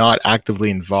if I'm not actively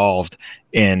involved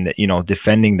in,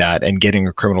 defending that and getting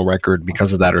a criminal record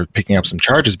because of that, or picking up some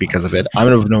charges because of it, I'm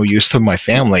of no use to my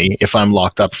family if I'm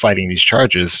locked up fighting these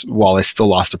charges while I still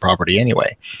lost the property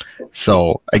anyway.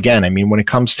 So again, I mean, when it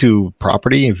comes to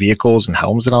property and vehicles and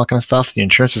homes and all that kind of stuff, the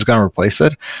insurance is going to replace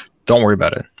it. Don't worry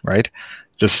about it, right?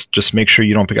 Just make sure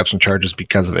you don't pick up some charges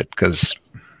because of it, because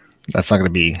that's not going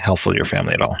to be helpful to your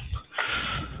family at all.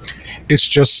 It's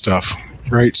just stuff.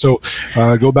 Right. So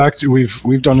go back to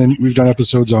we've done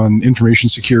episodes on information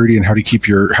security and how to keep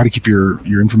your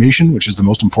information, which is the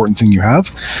most important thing you have,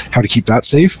 how to keep that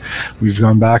safe. We've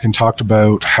gone back and talked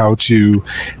about how to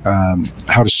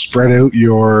spread out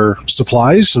your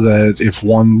supplies so that if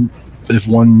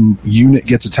one unit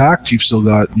gets attacked, you're still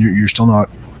not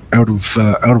out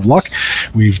of luck.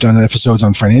 We've done episodes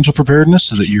on financial preparedness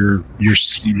so that you're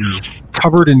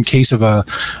covered in case of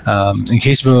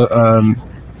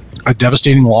a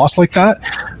devastating loss like that.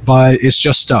 But it's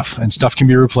just stuff, and stuff can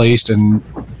be replaced, and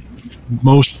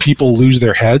most people lose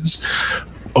their heads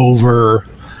over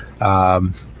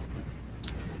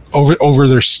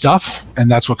their stuff, and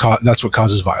that's what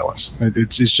causes violence.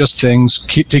 It's just things.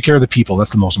 Take care of the people. That's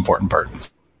the most important part.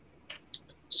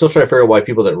 Still trying to figure out why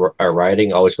people that are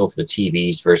rioting always go for the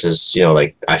TVs versus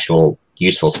like actual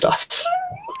useful stuff.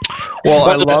 Well,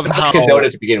 I love how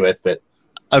noted to begin with, but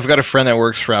I've got a friend that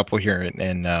works for Apple here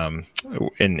in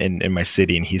my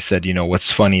city, and he said,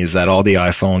 what's funny is that all the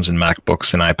iPhones and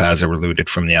MacBooks and iPads that were looted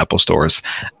from the Apple stores.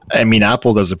 I mean,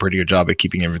 Apple does a pretty good job at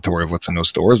keeping inventory of what's in those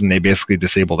stores, and they basically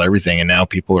disabled everything. And now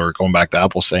people are going back to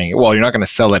Apple saying, "Well, you're not going to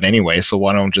sell it anyway, so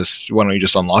why don't you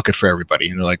just unlock it for everybody?"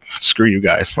 And they're like, "Screw you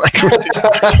guys!"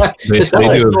 They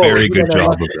do a very good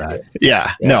job of that.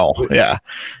 Yeah.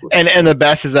 And the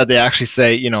best is that they actually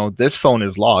say, this phone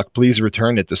is locked. Please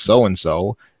return it to so and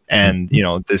so. And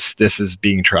this is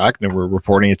being tracked, and we're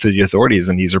reporting it to the authorities.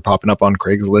 And these are popping up on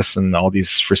Craigslist and all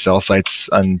these for sale sites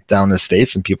down the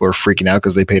States, and people are freaking out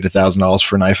because they paid $1,000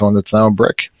 for an iPhone that's now a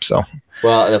brick. So,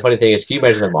 well, the funny thing is, can you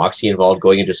imagine the moxie involved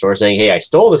going into a store saying, "Hey, I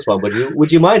stole this one.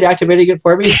 Would you mind activating it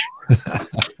for me?"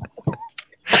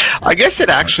 I guess it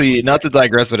actually, not to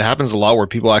digress, but it happens a lot where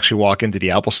people actually walk into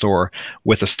the Apple store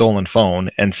with a stolen phone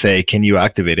and say, "Can you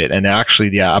activate it?" And actually,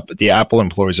 the Apple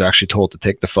employees are actually told to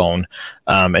take the phone,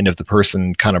 and if the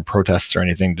person kind of protests or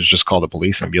anything, to just call the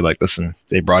police and be like, "Listen,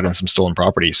 they brought in some stolen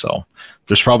property." So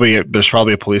there's probably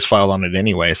a police file on it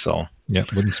anyway. So yeah,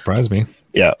 wouldn't surprise me.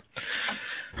 Yeah,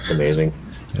 it's amazing.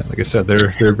 Yeah, like I said,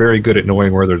 they're very good at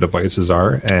knowing where their devices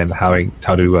are and how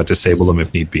to disable them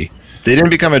if need be. They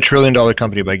didn't become a $1 trillion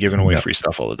company by giving away free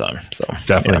stuff all the time. So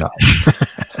definitely not.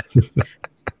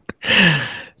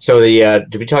 So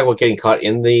did we talk about getting caught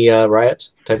in the riot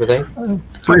type of thing?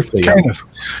 Briefly, kind of.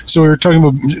 So we were talking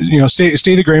about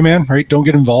stay the gray man, right? Don't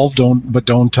get involved. Don't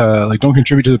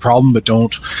contribute to the problem, but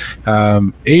don't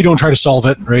try to solve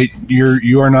it, right?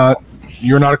 You're not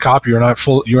a cop. You're not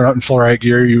in full riot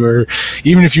gear.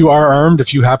 Even if you are armed,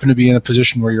 if you happen to be in a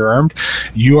position where you're armed,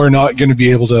 you are not going to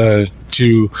be able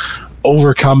to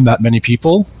overcome that many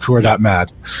people who are that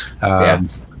mad.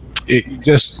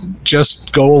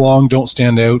 Just go along, don't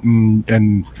stand out,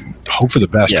 and hope for the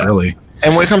best. Really.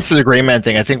 And when it comes to the gray man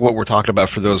thing, I think what we're talking about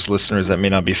for those listeners that may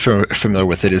not be familiar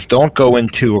with it is don't go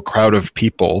into a crowd of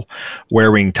people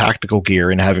wearing tactical gear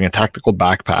and having a tactical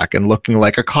backpack and looking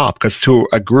like a cop. Because to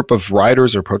a group of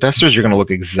rioters or protesters, you're going to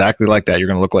look exactly like that. You're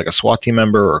going to look like a SWAT team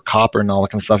member or a cop and all that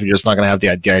kind of stuff. You're just not going to have the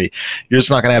idea. You're just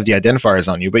not going to have the identifiers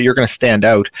on you, but you're going to stand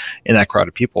out in that crowd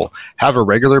of people. Have a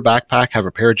regular backpack, have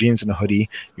a pair of jeans and a hoodie.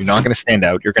 You're not going to stand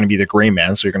out. You're going to be the gray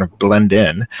man, so you're going to blend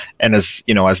in. And as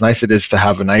nice it is to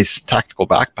have a nice tactical tactical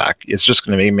backpack. It's just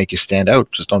going to make you stand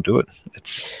out. Just don't do it.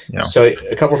 It's, you know. So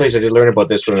a couple of things I did learn about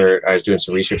this when I was doing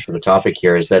some research for the topic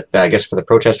here is that I guess for the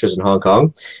protesters in Hong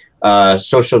Kong,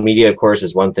 social media, of course,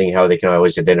 is one thing, how they can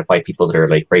always identify people that are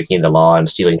like breaking the law and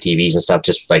stealing TVs and stuff.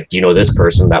 Just like, do you know this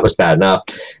person? That was bad enough.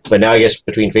 But now I guess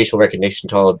between facial recognition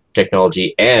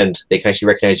technology and they can actually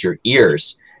recognize your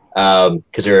ears,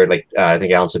 because they're like, I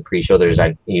think Alan said pre-show, there's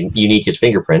that unique as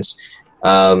fingerprints.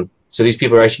 So these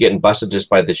people are actually getting busted just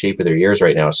by the shape of their ears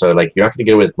right now. So like, you're not going to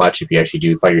get away with much if you actually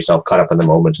do find yourself caught up in the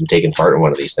moment and taking part in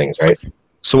one of these things, right?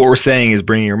 So what we're saying is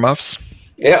bring your muffs.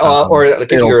 Yeah, or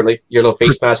like your little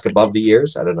face mask above the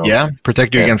ears. I don't know. Yeah,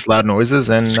 protect you against loud noises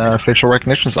and facial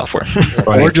recognition software.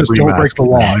 Or just don't break the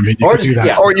law. I mean, you could do that.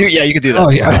 Yeah. Or you could do that. Oh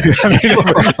yeah.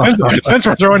 I mean, since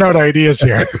we're throwing out ideas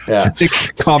here, Yeah. I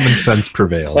think common sense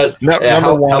preveils.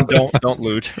 Number one, don't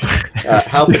loot.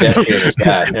 How pedestrian is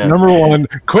that? Yeah. Number one,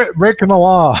 quit breaking the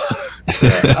law.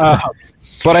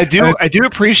 But I do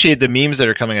appreciate the memes that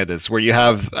are coming at this, where you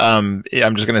have I'm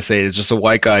just gonna say it's just a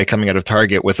white guy coming out of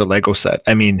Target with a Lego set.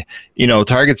 I mean, you know,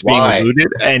 Target's being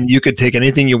looted, and you could take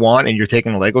anything you want, and you're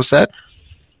taking a Lego set.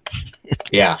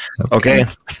 Yeah. Okay.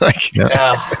 Like,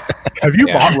 Have you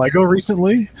bought Lego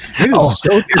recently? It is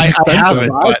so expensive. I haven't,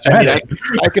 but I mean,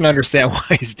 I can understand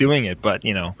why he's doing it, but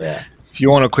you know, if you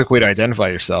want a quick way to identify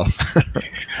yourself.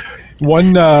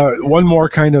 One more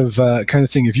kind of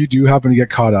thing. If you do happen to get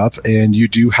caught up and you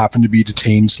do happen to be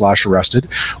detained / arrested,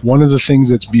 one of the things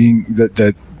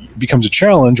that becomes a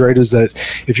challenge, right, is that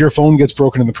if your phone gets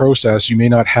broken in the process, you may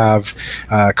not have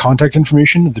contact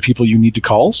information of the people you need to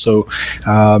call. So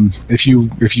if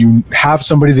you have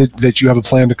somebody that you have a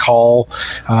plan to call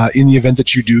in the event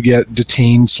that you do get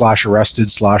detained / arrested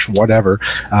 / whatever,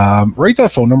 write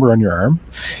that phone number on your arm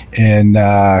and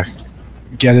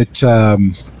get it.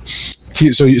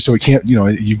 So it can't, you know,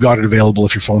 you've got it available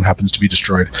if your phone happens to be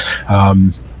destroyed.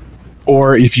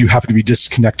 Or if you happen to be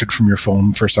disconnected from your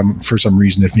phone for some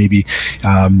reason, if maybe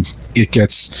it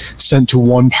gets sent to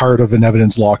one part of an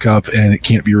evidence lockup and it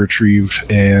can't be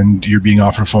retrieved, and you're being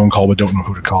offered a phone call but don't know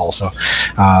who to call. So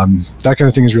that kind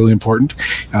of thing is really important.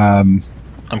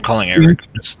 I'm calling Eric.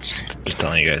 Just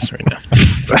telling you guys right now.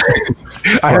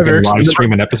 I have Eric's live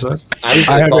stream an episode. I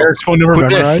have Eric's phone number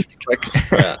memorized.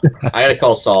 Yeah. I got to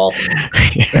call Saul.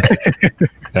 Yeah,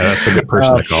 that's a good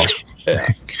person to call. Yeah.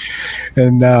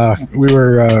 And we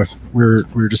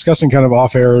were discussing kind of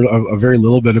off air a very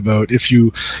little bit about if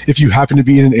you happen to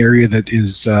be in an area that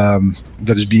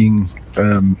is being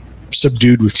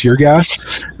subdued with tear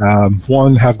gas.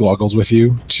 One, have goggles with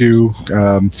you. Two,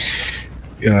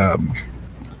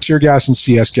 tear gas and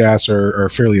CS gas are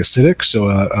fairly acidic, so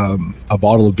a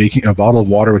bottle of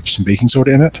water with some baking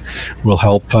soda in it will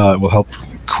help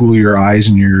cool your eyes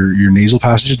and your nasal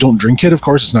passages. Don't drink it, of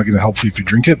course. It's not going to help you if you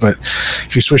drink it, but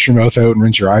if you swish your mouth out and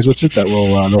rinse your eyes with it,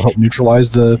 that'll help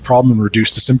neutralize the problem and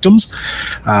reduce the symptoms.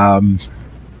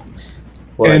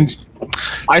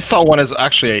 I saw one as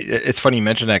actually, it's funny you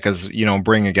mentioned that because, you know,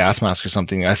 bring a gas mask or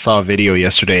something. I saw a video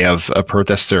yesterday of a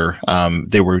protester.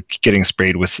 They were getting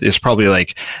sprayed with, it's probably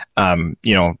like,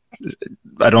 you know,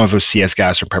 I don't know if it was CS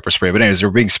gas or pepper spray, but anyways, they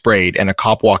were being sprayed, and a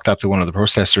cop walked up to one of the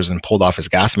protesters and pulled off his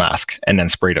gas mask and then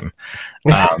sprayed him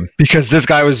because this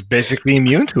guy was basically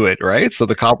immune to it, right? So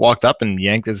the cop walked up and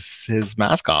yanked his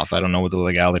mask off. I don't know what the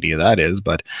legality of that is,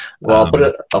 but well,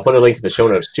 I'll put a link in the show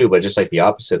notes too. But just like the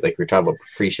opposite, like we were talking about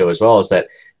pre-show as well, is that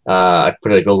I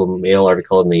put a Global Mail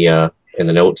article in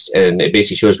the notes, and it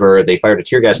basically shows where they fired a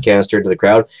tear gas canister into the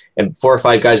crowd, and 4 or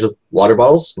 5 guys with water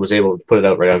bottles was able to put it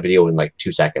out right on video in like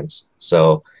 2 seconds.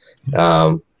 So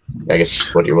I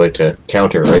guess what you're willing to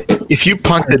counter, right? If you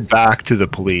punted back to the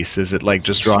police, is it like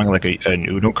just drawing like an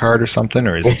Uno card or something,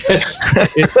 or is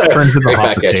it turns into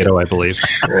hot potato, I believe?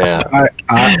 Yeah.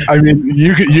 I mean,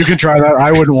 you can try that.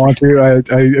 I wouldn't want to.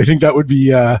 I think that would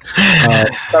be that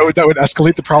would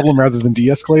escalate the problem rather than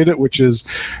de-escalate it, which is,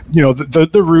 you know,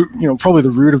 the root, you know, probably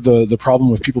the root of the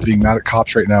problem with people being mad at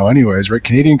cops right now. Anyways, right?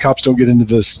 Canadian cops don't get into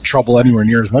this trouble anywhere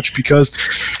near as much because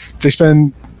they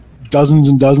spend dozens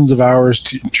and dozens of hours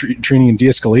training in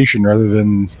de-escalation rather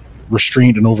than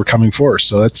restraint and overcoming force.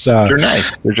 So that's they're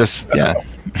nice. They're just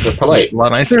they're polite. A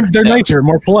lot nicer. They're nicer,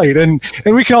 more polite, and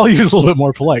we can all use a little bit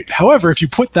more polite. However, if you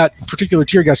put that particular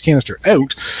tear gas canister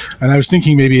out, and I was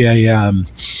thinking maybe I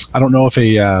don't know if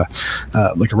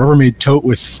like a Rubbermaid tote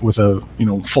with a, you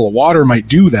know, full of water might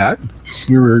do that.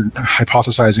 We were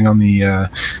hypothesizing on the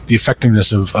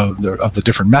effectiveness of the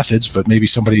different methods, but maybe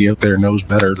somebody out there knows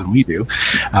better than we do.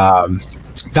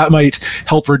 That might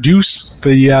help reduce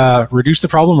the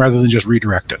problem rather than just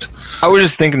redirect it. I was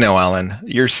just thinking now, Alan,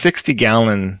 your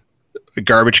 60-gallon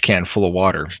garbage can full of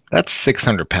water, that's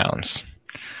 600 pounds.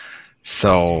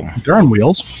 So they're on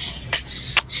wheels.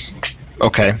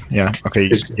 Okay. Yeah. Okay.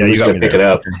 Just, yeah, you got me pick there. it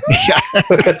up. Yeah,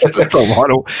 that's a lot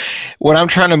of. When I'm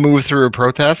trying to move through a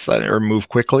protest or move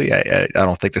quickly, I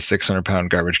don't think the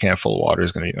 600-pound garbage can full of water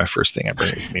is going to be my first thing I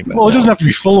bring with me. But Well, it doesn't have to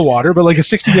be full of water, but like a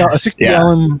 60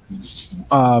 gallon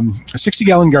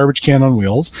garbage can on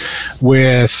wheels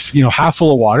with half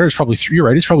full of water is probably you're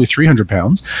right. It's probably 300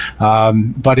 pounds.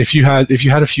 But if you had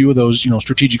a few of those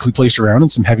strategically placed around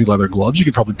and some heavy leather gloves, you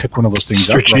could probably pick one of those things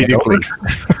up.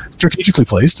 Strategically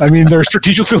placed. I mean, there are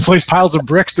strategically placed piles of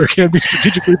bricks. There can be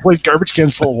strategically placed garbage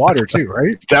cans full of water too,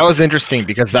 right? That was interesting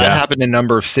because that happened in a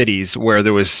number of cities where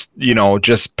there was,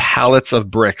 just pallets of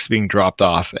bricks being dropped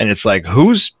off, and it's like,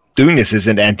 who's doing this? Is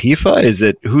it Antifa? Is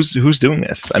it who's doing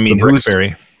this? I mean, who's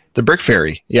ferry? The brick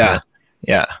ferry? Yeah.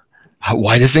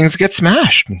 Why do things get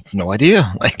smashed? No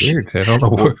idea. Like, weird. I don't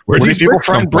know where do these people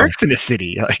find bricks in the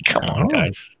city? Like, come on,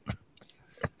 guys.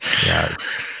 Yeah.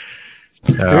 It's,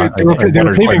 they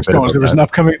were paving stones. There's an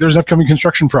upcoming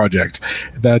construction project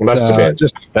that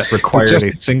required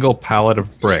a single pallet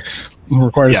of bricks.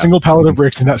 A single pallet of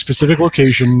bricks in that specific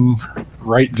location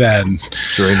right then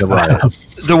during the riot.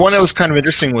 The one that was kind of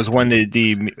interesting was when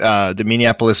the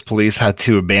Minneapolis police had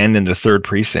to abandon the 3rd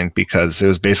precinct because it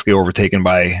was basically overtaken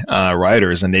by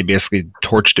rioters, and they basically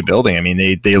torched the building. I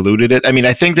mean, they looted it. I mean,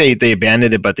 I think they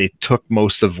abandoned it, but they took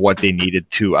most of what they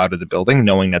needed to out of the building,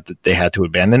 knowing that they had to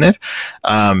abandon it.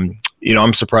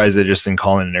 I'm surprised they just didn't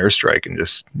call in an airstrike and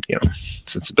just,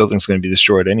 since the building's going to be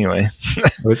destroyed anyway.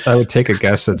 I would take a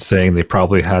guess at saying they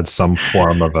probably had some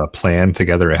form of a plan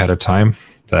together ahead of time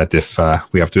that if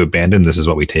we have to abandon, this is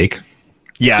what we take.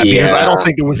 Yeah, because I don't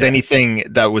think there was anything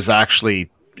that was actually...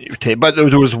 But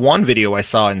there was one video I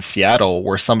saw in Seattle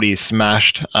where somebody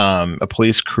smashed a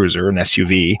police cruiser, an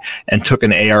SUV, and took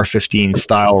an AR-15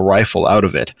 style rifle out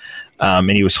of it.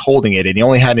 And he was holding it, and he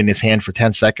only had it in his hand for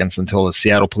 10 seconds until a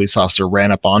Seattle police officer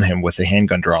ran up on him with a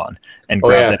handgun drawn and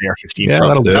grabbed that AR-15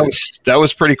 from him. That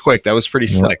was pretty quick. That was pretty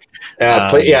slick.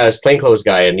 It was plainclothes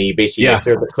guy, and he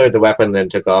basically cleared the weapon and then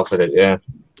took off with it. Yeah.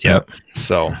 Yep.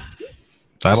 So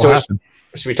that'll happen.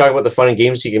 Should we talk about the fun and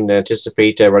games you can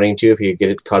anticipate running into if you get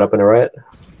it caught up in a riot?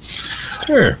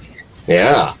 Sure.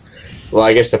 Yeah. Well,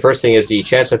 I guess the first thing is the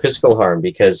chance of physical harm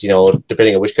because,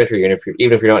 depending on which country you're in,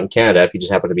 even if you're not in Canada, if you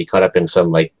just happen to be caught up in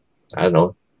some,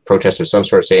 protest of some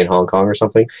sort, say in Hong Kong or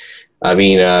something. I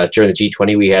mean, during the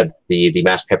G20, we had the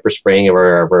mass pepper spraying of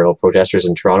our protesters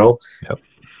in Toronto. Yep.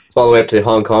 All the way up to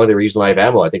Hong Kong, they were using live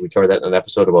ammo. I think we covered that in an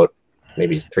episode about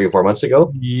maybe 3 or 4 months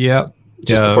ago. Yeah.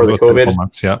 Just before the COVID.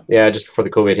 Months, just before the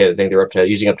COVID hit. I think they were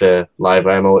using up to live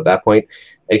ammo at that point.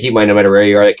 And keep in mind, no matter where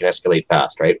you are, it can escalate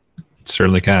fast, right? It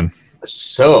certainly can.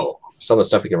 So, some of the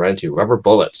stuff we can run into. Rubber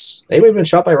bullets. Anybody been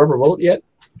shot by a rubber bullet yet?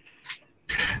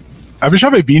 I've been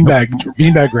shot by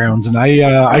beanbag rounds, and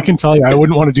I can tell you I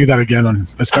wouldn't want to do that again,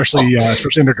 especially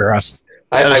under duress.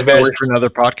 I bet for another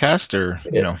podcast, or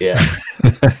Yeah.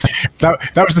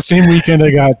 that was the same weekend I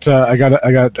got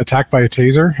attacked by a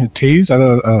taser. I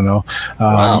don't know.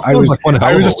 I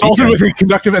was assaulted with a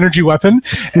conductive energy weapon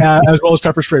as well as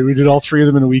pepper spray. We did all 3 of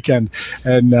them in a weekend,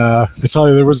 and I tell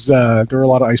you there were a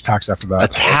lot of ice packs after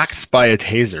that. Attacked by a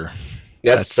taser.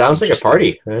 That sounds like a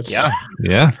party.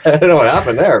 Yeah. I don't know what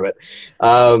happened there, but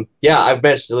I've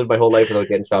managed to live my whole life without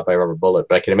getting shot by a rubber bullet,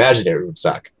 but I can imagine it would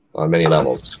suck on many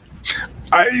levels.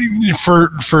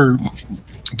 For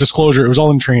disclosure, it was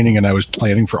all in training, and I was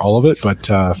planning for all of it,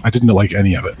 but I didn't like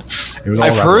any of it.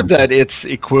 I've heard that it's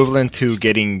equivalent to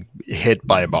getting hit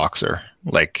by a boxer.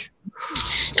 I've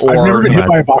never been hit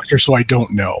by a boxer, so I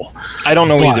don't know. I don't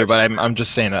know either, but I'm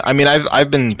just saying that. I mean,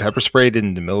 I've been pepper sprayed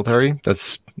in the military.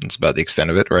 That's about the extent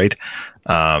of it, right?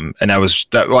 And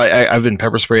I've been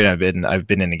pepper sprayed. And I've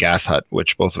been in a gas hut,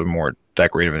 which both of them weren't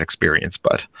that great of an experience,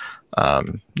 but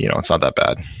it's not that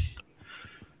bad.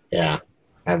 Yeah,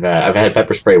 I've had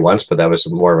pepper spray once, but that was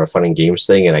more of a fun and games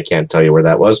thing, and I can't tell you where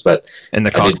that was. But in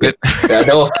the cockpit,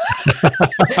 no.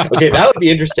 Okay, that would be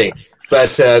interesting.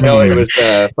 But no, it was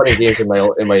fun and games in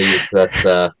my youth.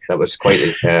 That was quite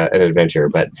an adventure.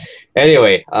 But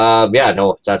anyway,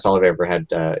 that's all I've ever had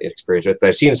experience with. But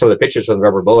I've seen some of the pictures from the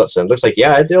rubber bullets, and it looks like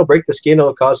it'll break the skin,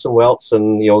 it'll cause some welts,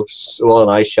 and swell an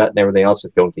eye shut and everything else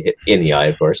if you don't get hit in the eye,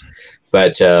 of course.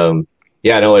 But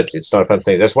it's not a fun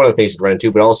thing. That's one of the things to run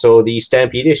into, but also the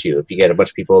stampede issue. If you get a bunch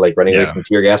of people running away from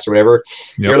tear gas or whatever,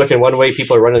 you're looking one way,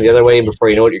 people are running the other way, and before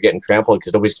you know it, you're getting trampled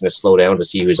because nobody's going to slow down to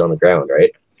see who's on the ground,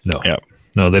 right?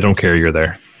 No, they don't care you're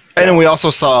there. And then we also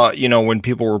saw, when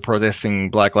people were protesting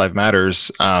Black Lives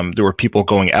Matters, there were people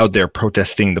going out there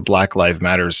protesting the Black Lives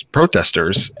Matters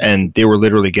protesters, and they were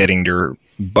literally getting their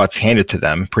butts handed to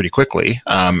them pretty quickly.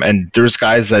 And there's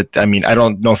guys that, I mean, I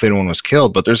don't know if anyone was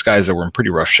killed, but there's guys that were in pretty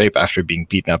rough shape after being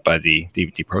beaten up by the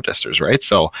protesters, right?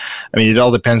 So, I mean, it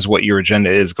all depends what your agenda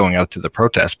is going out to the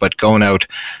protest, but going out,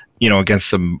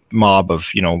 against a mob of,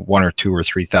 1 or 2 or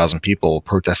 3,000 people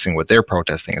protesting what they're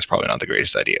protesting is probably not the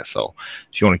greatest idea. So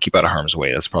if you want to keep out of harm's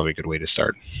way, that's probably a good way to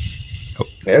start.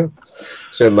 Yeah,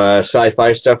 some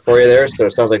sci-fi stuff for you there. So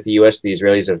it sounds like the U.S., the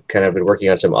Israelis have kind of been working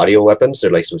on some audio weapons.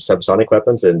 They're like some subsonic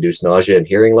weapons that induce nausea and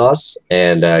hearing loss,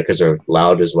 and because they're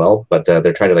loud as well. But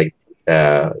they're trying to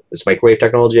it's microwave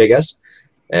technology, I guess.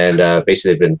 And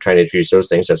basically, they've been trying to introduce those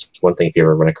things. That's one thing. If you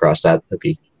ever run across that, that'd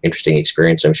be interesting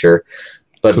experience, I'm sure.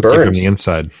 But Cookie burns from the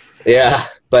inside. Yeah,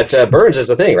 but burns is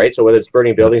the thing, right? So whether it's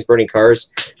burning buildings, burning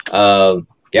cars, you're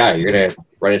gonna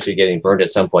run into getting burned at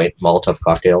some point. Molotov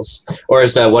cocktails, or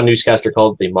as one newscaster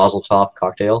called the Mazel Tov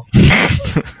cocktail,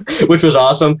 which was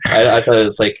awesome. I thought it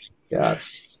was like, I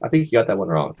think you got that one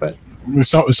wrong, but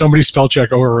somebody spell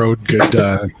check overrode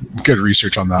good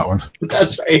research on that one.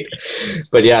 That's right.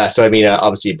 But yeah, so I mean,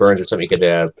 obviously burns are something you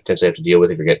could potentially have to deal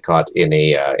with if you get caught in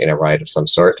a riot of some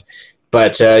sort.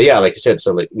 But like I said,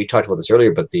 so like we talked about this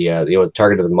earlier, but the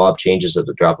target of the mob changes at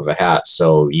the drop of a hat,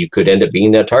 so you could end up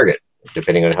being that target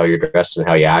depending on how you're dressed and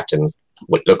how you act and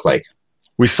what you look like.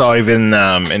 We saw even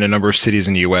in a number of cities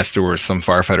in the U.S. there were some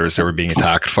firefighters that were being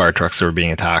attacked, fire trucks that were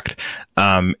being attacked.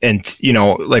 And,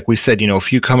 like we said,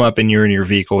 if you come up and you're in your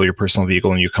vehicle, your personal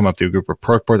vehicle, and you come up to a group of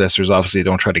protesters, obviously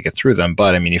don't try to get through them.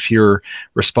 But, I mean, if you're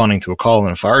responding to a call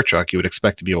in a fire truck, you would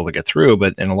expect to be able to get through.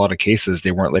 But in a lot of cases,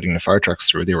 they weren't letting the fire trucks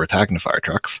through. They were attacking the fire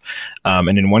trucks.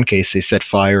 And in one case, they set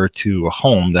fire to a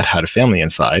home that had a family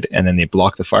inside, and then they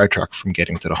blocked the fire truck from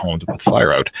getting to the home to put the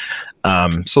fire out.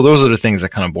 So those are the things that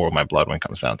kind of boil my blood when it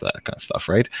comes down to that kind of stuff,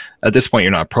 right? At this point,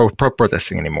 you're not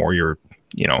protesting anymore. You're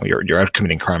out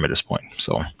committing crime at this point.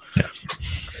 So, yeah.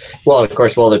 Well, of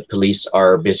course, while the police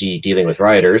are busy dealing with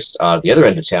rioters, the other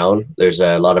end of town, there's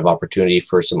a lot of opportunity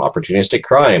for some opportunistic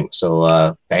crime.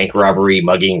 So, bank robbery,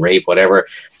 mugging, rape, whatever.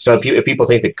 So, if people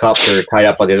think the cops are tied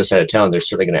up on the other side of town, they're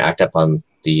certainly going to act up on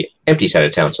the empty side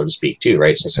of town, so to speak, too,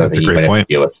 right? So, something you might have to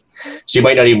deal with. So, you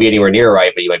might not even be anywhere near a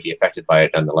riot, but you might be affected by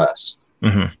it nonetheless.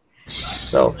 Mm-hmm.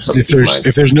 So,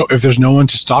 if there's no one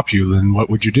to stop you, then what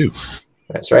would you do?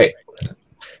 That's right.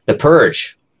 The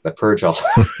purge all.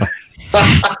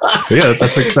 Yeah,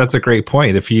 that's a great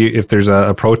point. If there's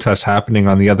a protest happening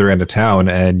on the other end of town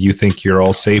and you think you're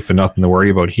all safe and nothing to worry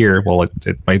about here, well,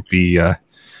 it might be a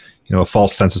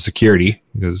false sense of security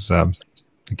because,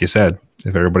 like you said,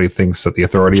 if everybody thinks that the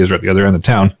authority is at the other end of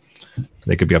town,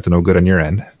 they could be up to no good on your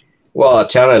end. Well, a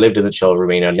town I lived in that shall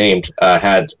remain unnamed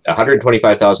had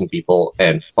 125,000 people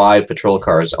and 5 patrol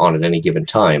cars on at any given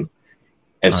time.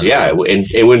 And so,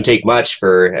 it wouldn't take much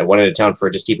for one end of town for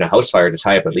just even a house fire to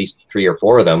tie up at least 3 or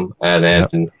 4 of them. And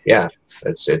then,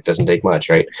 it doesn't take much,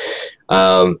 right?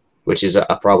 Which is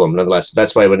a problem nonetheless.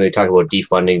 That's why when they talk about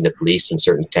defunding the police in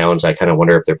certain towns, I kind of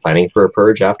wonder if they're planning for a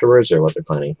purge afterwards or what they're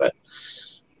planning. But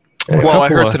well, I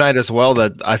heard tonight as well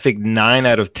that I think 9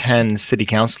 out of 10 city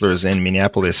councilors in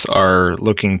Minneapolis are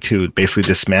looking to basically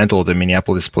dismantle the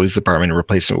Minneapolis Police Department and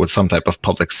replace it with some type of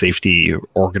public safety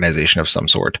organization of some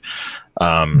sort.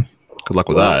 Good luck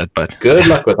with that. But good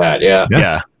luck with that. Yeah.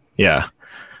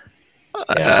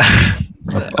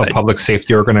 A public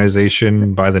safety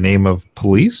organization by the name of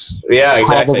police? Yeah,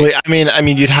 exactly. Probably. I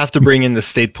mean, you'd have to bring in the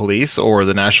state police or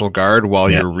the National Guard while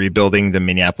you're rebuilding the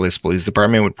Minneapolis Police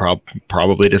Department with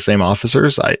probably the same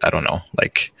officers. I don't know.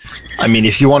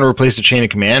 If you want to replace the chain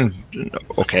of command,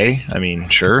 okay. I mean,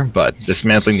 sure, but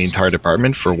dismantling the entire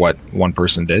department for what one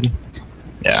person did.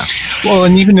 Yeah. Well,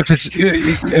 and even if it's,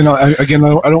 again,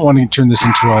 I don't want to turn this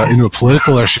into a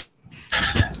political issue,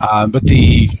 but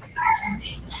the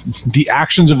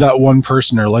actions of that one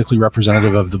person are likely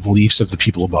representative of the beliefs of the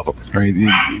people above them, right?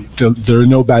 There are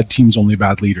no bad teams, only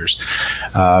bad leaders.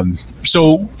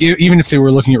 So even if they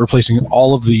were looking at replacing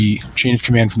all of the chain of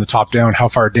command from the top down, how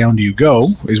far down do you go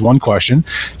is one question.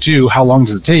 2, how long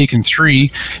does it take? And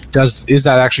 3, is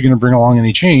that actually going to bring along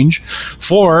any change?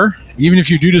 4, even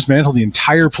if you do dismantle the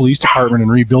entire police department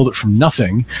and rebuild it from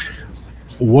nothing,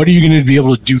 what are you going to be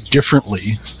able to do differently?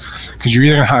 Because you're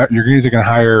either going to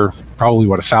hire probably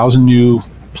 1,000 new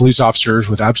police officers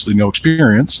with absolutely no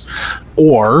experience,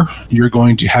 or you're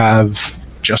going to have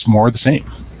just more of the same.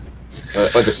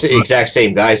 Or the exact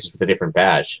same guys with a different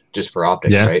badge, just for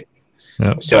optics, right?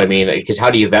 Yep. So I mean, because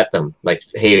how do you vet them? Like,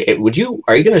 hey, are you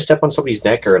going to step on somebody's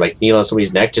neck or like kneel on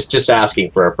somebody's neck? Just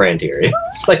asking for a friend here.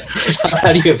 Like,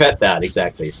 how do you vet that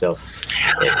exactly? So,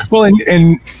 well,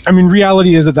 and I mean,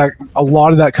 reality is that a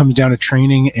lot of that comes down to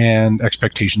training and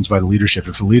expectations by the leadership.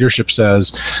 If the leadership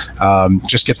says,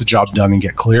 just get the job done and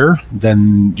get clear,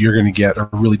 then you're going to get a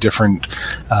really different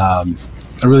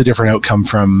outcome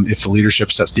from if the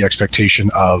leadership sets the expectation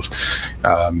of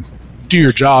do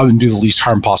your job and do the least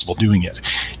harm possible doing it,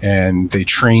 and they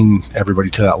train everybody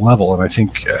to that level. And I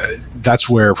think that's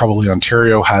where probably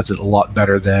Ontario has it a lot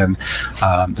better than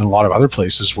a lot of other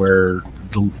places where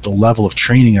the level of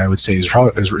training, I would say, is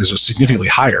significantly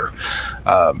higher.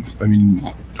 I mean,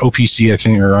 OPC, I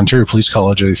think, or Ontario Police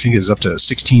College, I think, is up to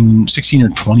 16 or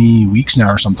 20 weeks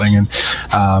now or something. And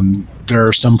there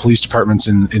are some police departments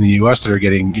in the U.S. that are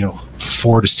getting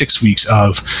 4 to 6 weeks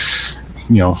of,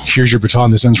 here's your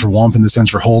baton, this ends for WOMP and this ends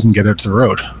for hold, and get out to the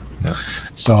road. Yeah.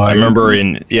 So I remember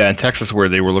in Texas where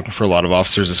they were looking for a lot of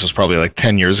officers. This was probably like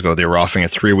 10 years ago. They were offering a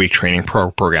 3-week training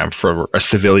program for a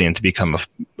civilian to become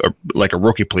a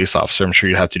rookie police officer. I'm sure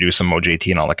you'd have to do some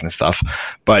OJT and all that kind of stuff,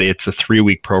 but it's a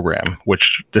 3-week program,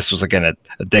 which this was again a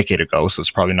decade ago, so it's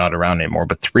probably not around anymore.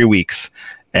 But 3 weeks,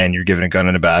 and you're given a gun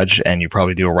and a badge, and you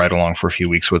probably do a ride along for a few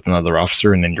weeks with another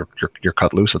officer, and then you're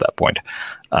cut loose at that point.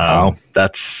 Wow.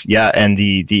 And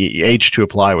the age to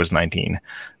apply was 19.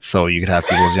 So you could have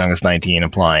people as young as 19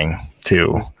 applying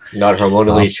to. Not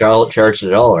hormonally charged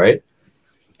at all, right?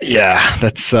 Yeah,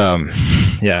 that's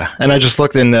yeah. And I just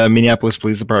looked in the Minneapolis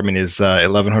Police Department is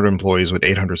 1,100 employees with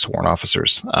 800 sworn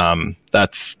officers.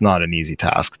 That's not an easy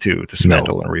task to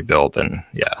dismantle and rebuild. And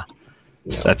yeah,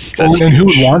 that's and who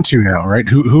would want to now, right?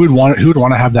 Who would want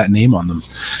to have that name on them?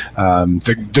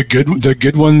 The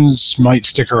good ones might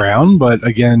stick around, but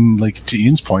again, like to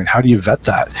Ian's point, how do you vet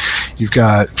that? You've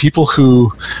got people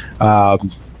who,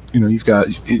 you've got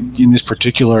in this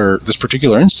particular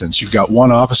instance, you've got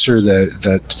one officer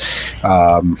that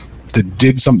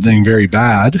did something very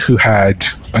bad, who had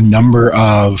a number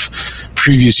of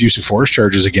previous use of force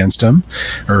charges against him,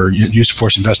 or use of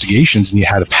force investigations, and he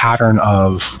had a pattern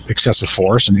of excessive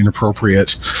force and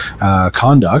inappropriate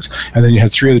conduct. And then you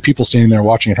had 3 other people standing there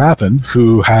watching it happen,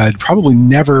 who had probably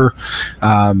never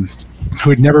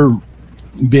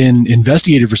been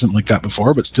investigated for something like that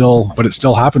before, but it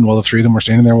still happened while the 3 of them were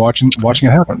standing there watching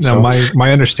it happen. Now,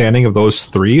 my understanding of those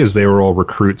 3 is they were all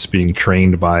recruits being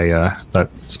trained by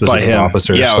that specific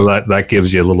officer. Yeah. So that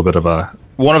gives you a little bit of a.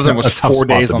 One of them was 4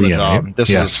 days on the job. Right? This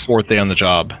was his 4th day on the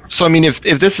job. So I mean, if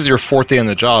this is your 4th day on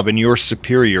the job and your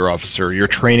superior officer, your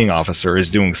training officer is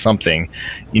doing something,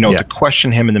 to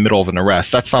question him in the middle of an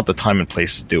arrest, that's not the time and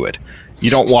place to do it. You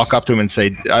don't walk up to him and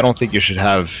say, I don't think you should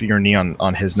have your knee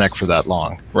on his neck for that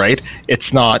long, right? I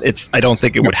don't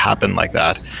think it would happen like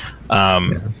that.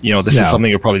 This is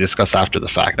something you'll probably discuss after the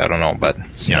fact. I don't know, but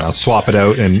swap it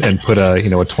out and put a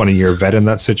 20-year vet in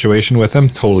that situation with him.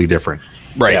 Totally different.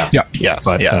 Right. Yeah.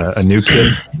 But a new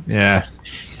kid,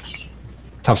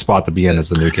 tough spot to be in as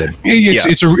the new kid.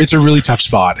 It's a really tough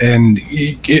spot, and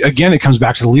again, it comes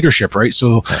back to the leadership, right?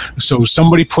 So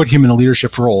somebody put him in a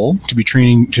leadership role to be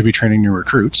training new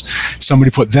recruits.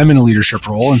 Somebody put them in a leadership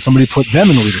role, and somebody put them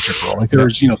in a leadership role. Like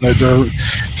there's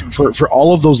for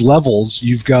all of those levels,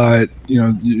 you've got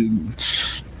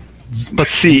But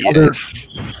see,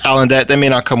 Alan, that may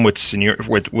not come with senior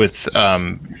it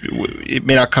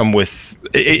may not come with.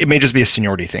 It may just be a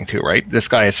seniority thing too, right? This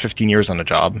guy has 15 years on the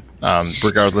job,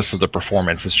 regardless of the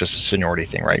performance. It's just a seniority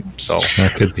thing, right? So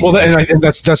that could be. Well, and I think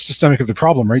that's systemic of the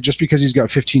problem, right? Just because he's got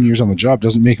 15 years on the job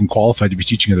doesn't make him qualified to be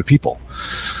teaching other people.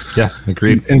 Yeah,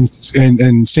 agreed. And same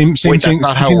thing. That's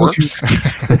not how it works.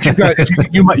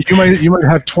 You might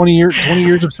have 20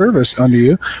 years of service under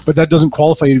you, but that doesn't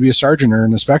qualify you to be a sergeant or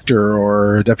an inspector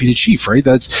or a deputy chief, right?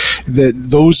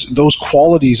 Those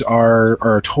qualities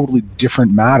are a totally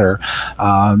different matter.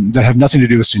 That have nothing to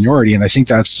do with seniority, and I think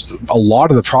that's a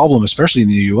lot of the problem, especially in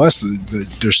the U.S.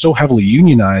 They're so heavily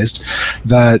unionized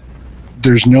that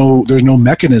there's no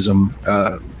mechanism.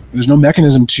 There's no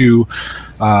mechanism to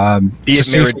be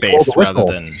merit-based rather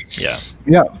than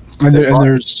yeah. And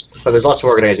there's lots of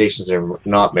organizations that are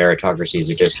not meritocracies.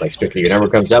 They're just like strictly your number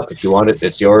comes up. If you want it,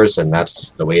 it's yours, and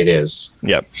that's the way it is.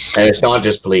 Yep. And it's not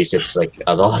just police. It's like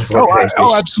a lot of organizations.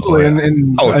 Oh, absolutely.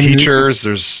 And teachers.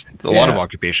 There's a lot of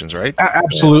occupations, right?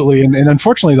 Absolutely. And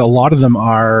unfortunately, a lot of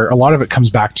it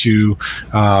comes back to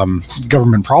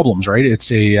government problems, right? It's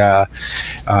the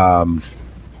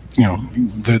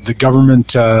government,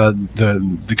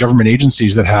 the government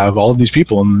agencies that have all of these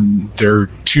people, and they're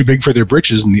too big for their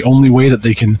britches, and the only way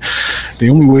they can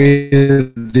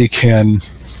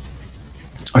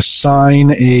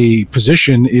assign a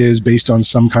position is based on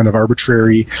some kind of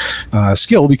arbitrary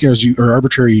skill or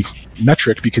arbitrary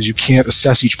metric, because you can't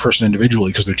assess each person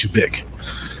individually because they're too big.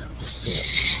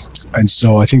 And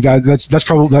so I think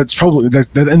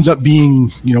that ends up being,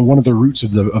 one of the roots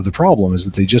of the problem, is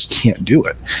that they just can't do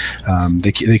it.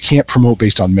 They can't promote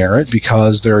based on merit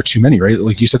because there are too many, right?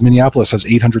 Like you said, Minneapolis has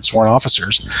 800 sworn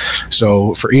officers.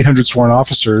 So for 800 sworn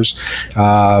officers,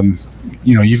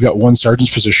 you've got one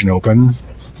sergeant's position open.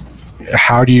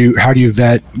 How do you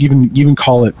vet, even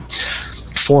call it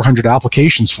 400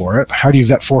 applications for it? How do you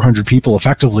vet 400 people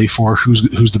effectively for who's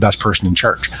the best person in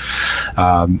charge?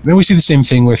 Then we see the same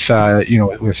thing with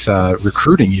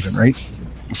recruiting, even, right?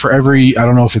 For every, I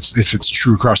don't know if it's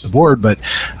true across the board, but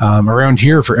around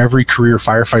here, for every career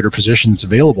firefighter position that's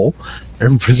available,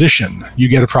 every position, you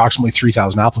get approximately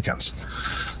 3,000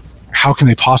 applicants. How can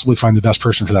they possibly find the best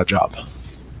person for that job?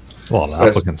 A lot of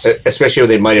applicants, especially when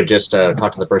they might have just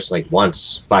talked to the person like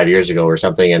once 5 years ago or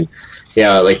something, and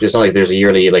it's not like there's a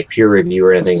yearly peer review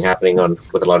or anything happening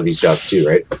with a lot of these jobs too,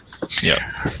 right? Yeah,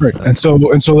 right. And so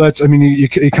that's,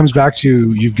 it comes back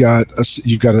to you've got a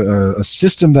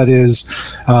system that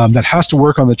has to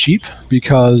work on the cheap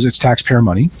because it's taxpayer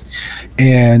money,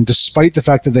 and despite the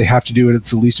fact that they have to do it at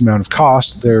the least amount of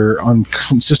cost, they're on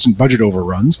consistent budget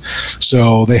overruns.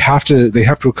 So they have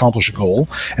to accomplish a goal,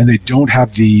 and they don't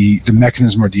have the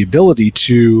mechanism or the ability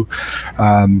to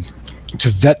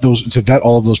vet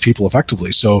all of those people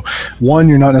effectively. So 1,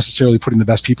 you're not necessarily putting the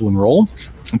best people in role.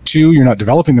 2, you're not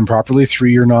developing them properly.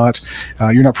 3, you're not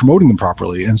promoting them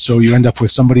properly. And so you end up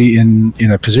with somebody in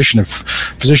a position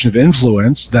of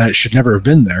influence that should never have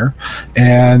been there.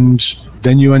 And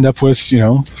then you end up with,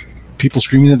 people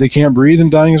screaming that they can't breathe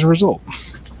and dying as a result.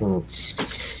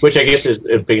 Which I guess is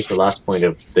brings to the last point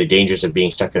of the dangers of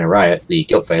being stuck in a riot, the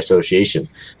guilt by association.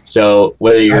 So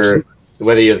whether you're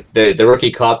the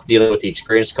rookie cop dealing with the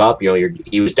experienced cop,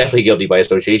 he was definitely guilty by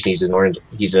association. He's an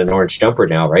orange jumper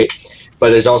now, right?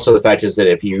 But there's also the fact is that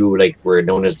if you were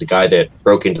known as the guy that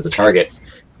broke into the Target,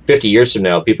 50 years from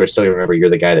now, people are still going to remember you're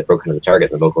the guy that broke into the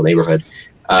Target in the local neighborhood.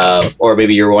 Or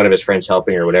maybe you're one of his friends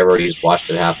helping or whatever, you just watched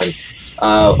it happen.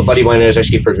 A buddy of mine is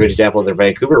actually, for a good example, of the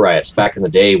Vancouver riots back in the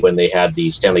day when they had the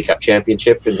Stanley Cup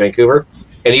Championship in Vancouver.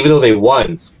 And even though they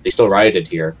won, they still rioted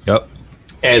here. Yep.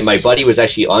 And my buddy was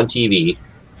actually on TV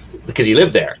because he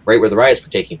lived there, right where the riots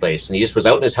were taking place. And he just was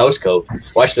out in his housecoat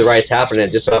watching the riots happen,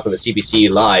 and just off on the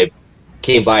CBC Live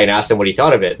came by and asked him what he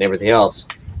thought of it and everything else.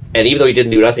 And even though he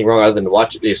didn't do nothing wrong other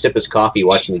than sip his coffee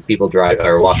watching these people drive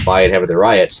or walk by and have their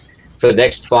riots, for the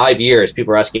next 5 years,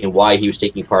 people were asking him why he was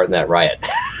taking part in that riot.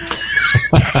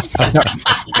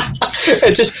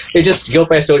 It just guilt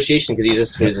by association, because he's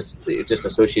just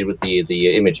associated with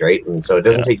the image, right? And so it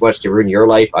doesn't take much to ruin your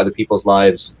life, other people's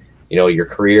lives, your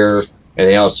career,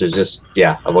 anything else. Is just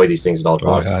avoid these things at all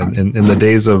costs. In the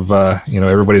days of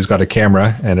everybody's got a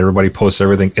camera and everybody posts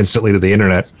everything instantly to the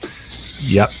internet.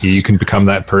 Yep, you can become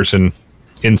that person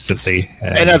instantly.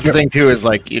 And that's the thing too, is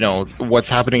what's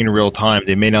happening in real time.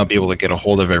 They may not be able to get a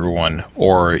hold of everyone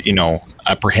or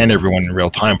apprehend everyone in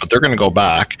real time, but they're going to go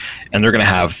back and they're going to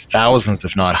have thousands,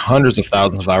 if not hundreds of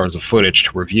thousands of hours of footage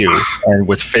to review. And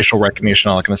with facial recognition,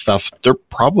 all that kind of stuff, they're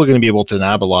probably going to be able to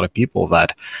nab a lot of people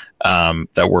that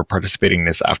were participating in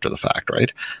this after the fact,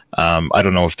 right? I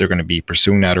don't know if they're going to be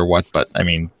pursuing that or what, but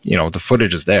the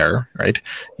footage is there, right?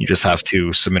 You just have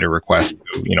to submit a request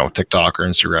to, TikTok or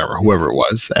Instagram or whoever it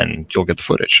was, and you'll get the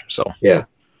footage. So yeah,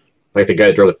 like the guy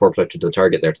that drove the forklift to the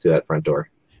Target there through that front door,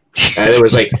 and it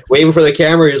was waving for the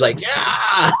camera. He was like,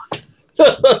 yeah.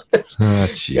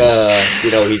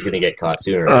 He's going to get caught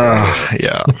sooner.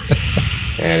 Yeah.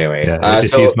 Anyway,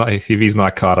 if he's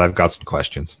not caught, I've got some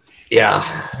questions. Yeah.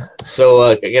 So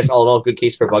I guess all in all, good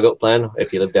case for a bug out plan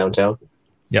if you live downtown.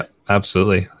 Yep,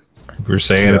 absolutely. We were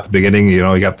saying at the beginning, you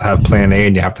have to have plan A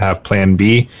and you have to have plan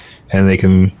B, and they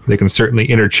can certainly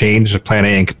interchange. Plan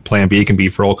A and plan B can be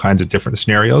for all kinds of different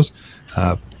scenarios,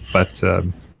 but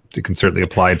it can certainly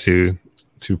apply to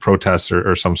protests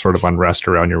or some sort of unrest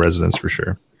around your residence for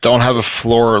sure. Don't have a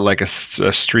floor like a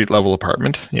street level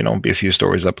apartment, be a few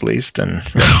stories up at least, and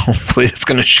hopefully it's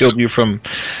going to shield you from,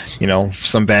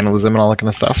 some vandalism and all that kind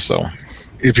of stuff. So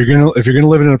if you're gonna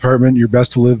live in an apartment, you're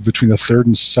best to live between the 3rd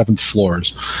and 7th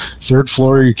floors. 3rd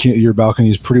floor, your balcony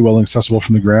is pretty well accessible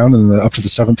from the ground, and up to the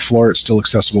 7th floor, it's still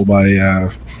accessible by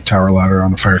tower ladder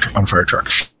on a fire truck.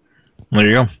 There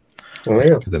you go. Oh,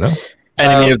 yeah. Good to know.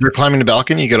 And if you're climbing the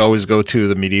balcony, you could always go to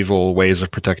the medieval ways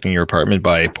of protecting your apartment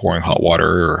by pouring hot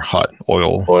water or hot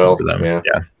oil over them. Yeah.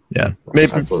 Yeah,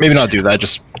 maybe not do that.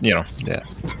 Just yeah.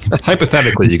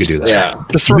 Hypothetically, you could do that. Yeah.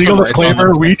 Just throw Legal some rice on disclaimer: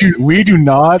 them. we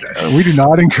do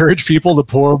not encourage people to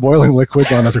pour boiling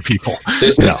liquids on other people.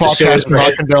 This show is Podcast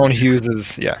not condone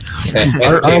Hughes's. Yeah.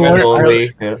 entertainment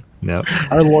only. Yeah. Yep.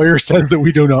 Our lawyer says that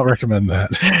we do not recommend that.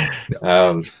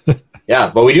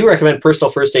 Yeah, but we do recommend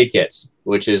personal first aid kits,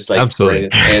 which is like Absolutely.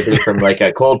 anything from like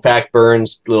a cold pack,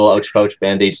 burns, little ouch pouch,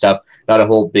 Band-Aid stuff. Not a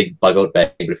whole big bug out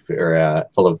bag or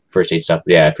full of first aid stuff.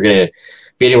 But yeah, if you're gonna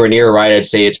be anywhere near a ride, I'd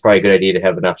say it's probably a good idea to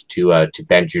have enough to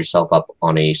bandage yourself up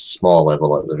on a small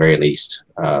level at the very least.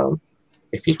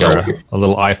 If you don't, A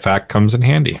little IFAC comes in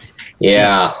handy.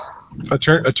 yeah. A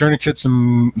tourniquet,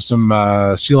 some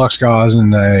Celox gauze,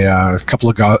 and a couple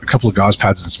of gauze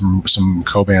pads and some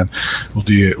Coban will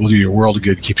do you a world of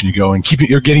good, keeping you going,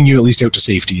 getting you at least out to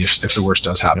safety if the worst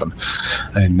does happen.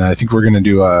 And I think we're gonna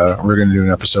do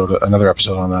another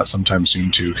episode on that sometime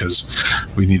soon too, because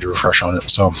we need to refresh on it.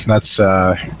 So that's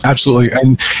absolutely.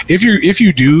 And if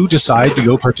you do decide to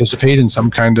go participate in some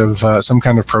kind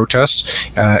of protest,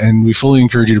 and we fully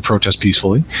encourage you to protest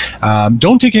peacefully,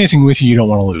 don't take anything with you don't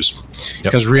want to lose.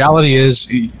 Because reality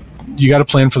is, you got to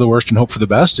plan for the worst and hope for the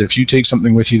best. If you take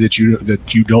something with you that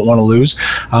you don't want to lose,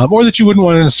 or that you wouldn't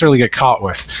want to necessarily get caught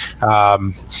with,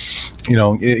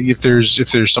 if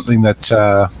there's something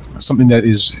that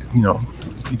is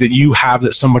that you have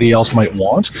that somebody else might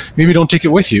want, maybe don't take it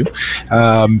with you.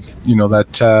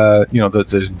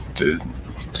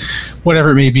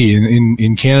 Whatever it may be.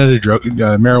 In Canada,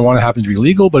 marijuana happens to be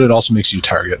legal, but it also makes you a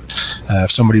target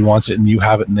if somebody wants it and you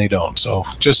have it and they don't. So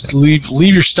just leave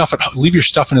your stuff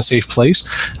in a safe place.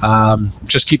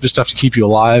 Just keep the stuff to keep you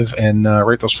alive, and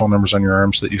write those phone numbers on your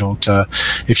arm so that you don't.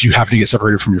 If you happen to get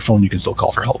separated from your phone, you can still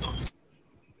call for help.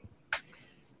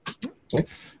 And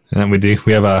then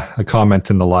we have a comment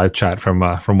in the live chat from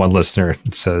one listener.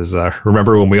 It says,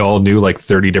 "Remember when we all knew like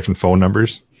 30 different phone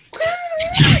numbers?"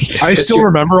 I still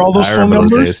remember all those phone remember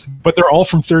those numbers, but they're all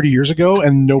from 30 years ago,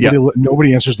 and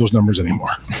nobody answers those numbers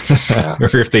anymore.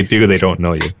 Or if they do, they don't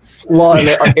know you. Well, and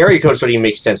the area codes don't even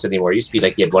make sense anymore. It used to be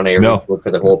like you had one area code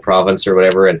for the whole province or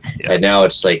whatever, and now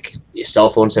it's like cell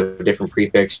phones have a different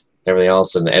prefix and everything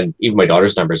else, and even my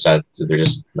daughter's numbers they're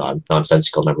just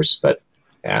nonsensical numbers. But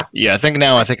yeah, I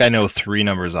think I know 3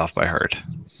 numbers off by heart.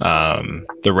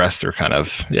 The rest are kind of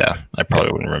I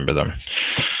probably wouldn't remember them.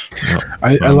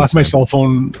 I left my cell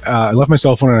phone. I left my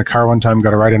cell phone in a car one time.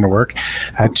 Got a ride into work.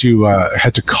 Had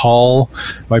to call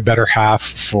my better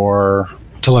half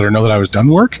to let her know that I was done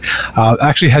work.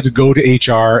 Actually had to go to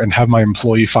HR and have my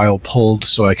employee file pulled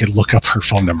so I could look up her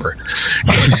phone number.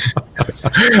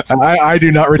 I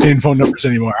do not retain phone numbers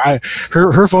anymore.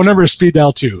 Her phone number is speed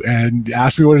dial 2, and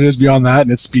ask me what it is beyond that,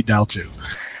 and it's speed dial 2.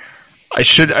 I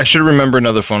should remember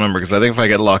another phone number, because I think if I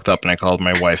get locked up and I called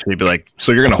my wife, they'd be like,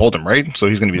 "So you're going to hold him, right? So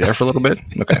he's going to be there for a little bit."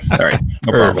 Okay, all right,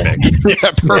 no problem.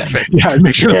 Yeah, perfect. Yeah,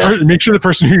 make sure the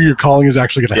person who you're calling is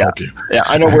actually going to help you. Yeah,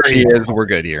 I know where he is. We're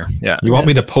good here. Yeah. You want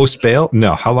me to post bail?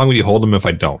 No. How long will you hold him if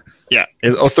I don't? Yeah.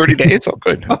 30 days? Oh,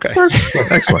 good. Okay.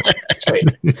 Excellent. That's right.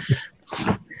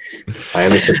 I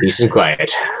am some peace and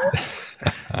quiet.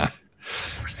 All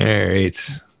right.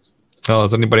 Well,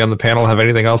 does anybody on the panel have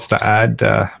anything else to add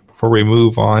before we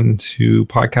move on to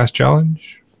podcast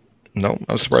challenge? No,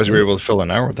 I was surprised we were able to fill an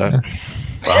hour with that.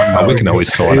 Well, we can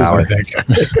always fill an hour.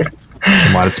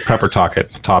 Come on, it's a prepper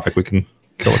topic. We can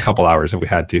kill a couple hours if we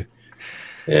had to.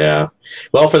 Yeah.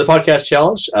 Well, for the podcast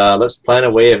challenge, let's plan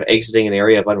a way of exiting an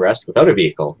area of unrest without a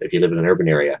vehicle if you live in an urban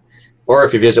area, or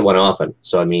if you visit one often.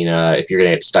 So, I mean, if you're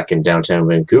going to get stuck in downtown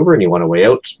Vancouver and you want a way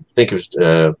out, think of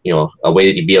a way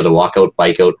that you'd be able to walk out,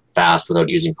 bike out fast without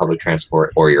using public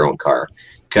transport or your own car,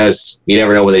 because you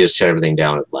never know when they just shut everything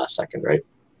down at the last second, right?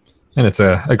 And it's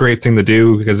a great thing to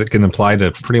do because it can apply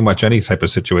to pretty much any type of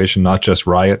situation, not just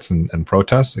riots and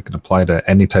protests. It can apply to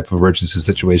any type of emergency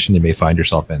situation you may find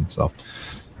yourself in. So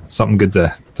something good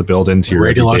to build into your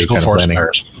radiological forest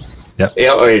fires. Yep.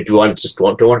 Yeah, or you don't want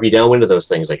to be downwind of those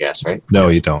things, I guess, right? No,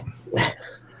 you don't.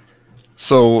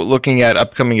 So looking at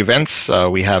upcoming events,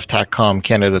 we have TACCOM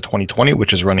Canada 2020,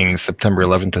 which is running September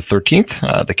 11th to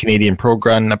 13th. The Canadian Pro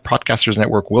Gun Podcasters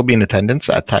Network will be in attendance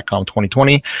at TACCOM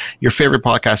 2020. Your favorite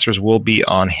podcasters will be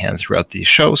on hand throughout the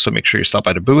show, so make sure you stop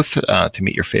by the booth to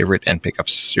meet your favorites and pick up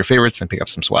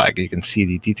some swag. You can see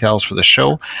the details for the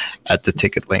show at the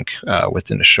ticket link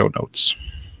within the show notes.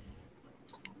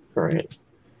 All right.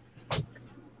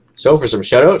 So for some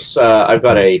shout-outs, I've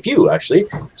got a few, actually.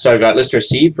 So I've got listener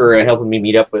Steve for helping me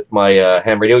meet up with my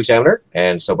ham radio examiner.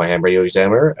 And so my ham radio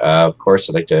examiner, of course,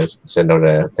 I'd like to send out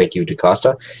a thank you to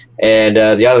Costa. And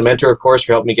the Island Mentor, of course,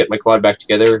 for helping me get my quad back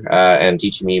together and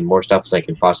teaching me more stuff than I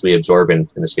can possibly absorb in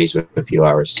the space of a few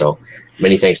hours. So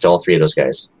many thanks to all three of those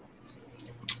guys.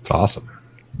 It's awesome.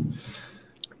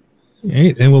 All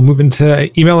right, and we'll move into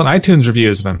email and iTunes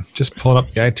reviews. And I'm just pulling up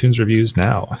the iTunes reviews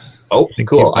now. Oh,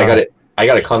 cool. I got it. I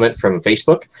got a comment from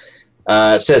Facebook.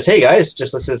 It says, "Hey guys,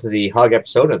 just listened to the hog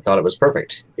episode and thought it was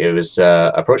perfect. It was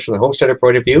approached from the homesteader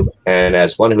point of view, and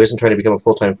as one who isn't trying to become a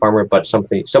full-time farmer, but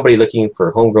somebody looking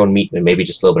for homegrown meat and maybe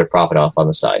just a little bit of profit off on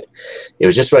the side. It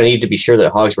was just what I needed to be sure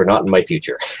that hogs were not in my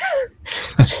future."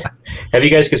 Have you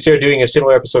guys considered doing a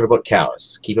similar episode about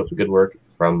cows? Keep up the good work,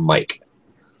 from Mike.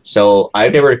 So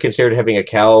I've never considered having a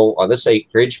cow on this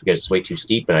acreage because it's way too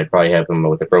steep, and I'd probably have them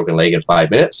with a broken leg in 5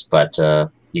 minutes. But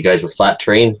you guys with flat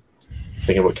terrain,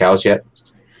 thinking about cows yet?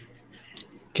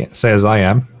 Can't say as I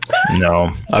am.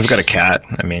 No, I've got a cat.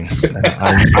 I mean,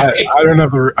 I don't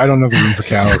have the room for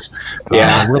cows.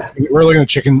 Yeah, we're looking at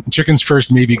chickens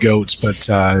first, maybe goats, but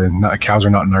cows are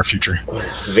not in our future.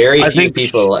 Very few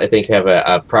people, I think, have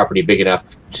a property big enough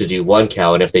to do one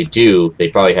cow, and if they do, they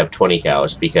probably have 20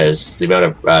 cows because the amount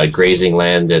of grazing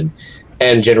land and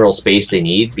general space they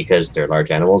need because they're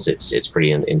large animals. It's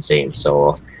pretty insane.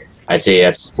 So I'd say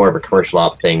that's more of a commercial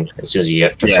op thing. As soon as you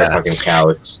get to start talking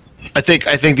cows. I think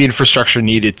the infrastructure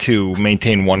needed to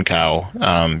maintain one cow.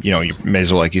 You may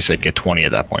as well, like you said, get 20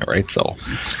 at that point, right? So,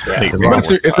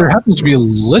 if there happens to be a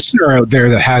listener out there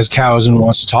that has cows and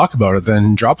wants to talk about it,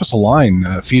 then drop us a line,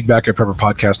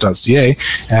 feedback@prepperpodcast.ca,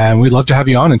 and we'd love to have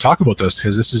you on and talk about this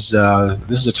because this is a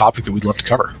topic that we'd love to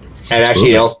cover. And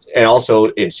actually, also in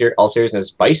all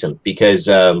seriousness, bison, because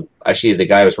actually the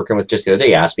guy I was working with just the other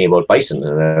day asked me about bison,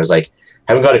 and I was like,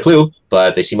 haven't got a clue,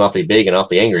 but they seem awfully big and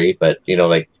awfully angry. But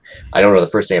I don't know the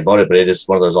first thing about it, but it is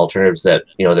one of those alternatives that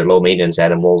they're low maintenance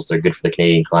animals, they're good for the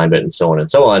Canadian climate, and so on and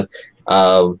so on.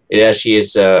 It actually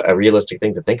is a realistic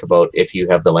thing to think about if you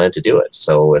have the land to do it.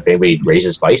 So if anybody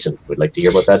raises bison, we'd like to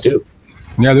hear about that too.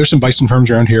 Yeah, there's some bison farms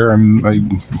around here. I'm like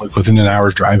within an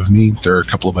hour's drive of me. There are a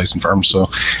couple of bison farms, so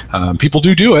people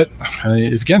do it.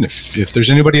 If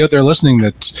there's anybody out there listening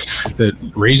that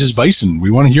raises bison,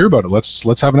 we want to hear about it.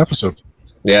 Let's have an episode.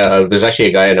 Yeah, there's actually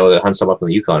a guy I know that hunts them up in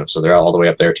the Yukon, so they're all the way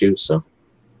up there too. So.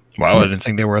 Wow, I didn't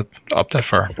think they were up that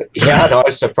far. Yeah, no, I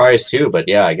was surprised too, but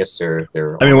yeah, I guess they're.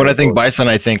 I mean, when I think bison,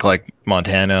 I think like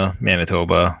Montana,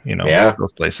 Manitoba,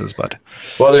 those places. But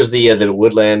there's the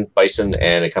woodland bison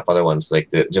and a couple other ones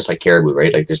just like caribou,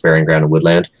 right? Like there's barren ground and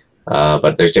woodland,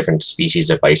 but there's different species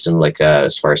of bison, like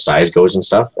as far as size goes and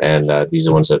stuff. And these are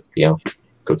the ones that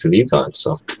go through the Yukon.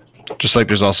 So. Just like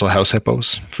there's also house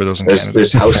hippos for those in Canada.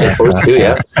 There's house hippos too,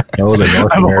 yeah. I've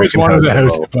always wanted a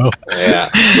house hippo. Yeah,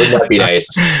 wouldn't that be nice?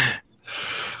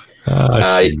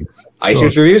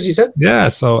 iTunes reviews, you said? Yeah,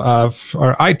 so for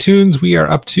our iTunes, we are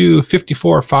up to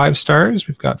 54 5-stars.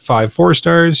 We've got 5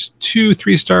 4-stars, 2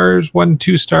 3-stars, 1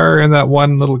 2-star, and that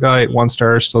one little guy at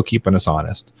 1-star still keeping us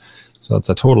honest. So it's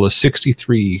a total of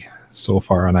 63 so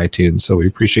far on iTunes. So we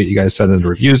appreciate you guys sending the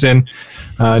reviews in.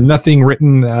 Nothing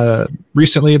written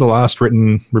recently. The last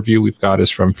written review we've got is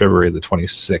from February the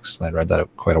 26th, and I read that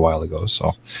quite a while ago.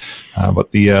 So,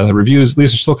 but the reviews at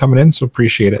least are still coming in, so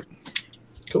appreciate it.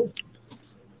 Cool.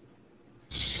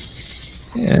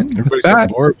 And everybody's got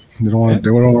bored. They don't want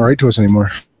to write to us anymore.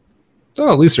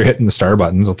 Oh, at least they're hitting the star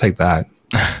buttons. I'll take that.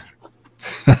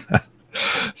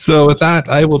 So with that,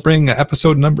 I will bring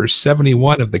episode number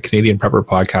 71 of the Canadian Prepper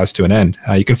Podcast to an end.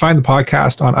 You can find the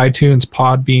podcast on iTunes,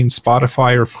 Podbean,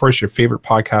 Spotify, or of course your favorite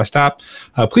podcast app.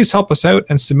 Please help us out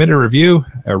and submit a review.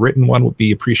 A written one would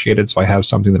be appreciated, so I have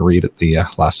something to read at the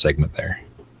last segment there.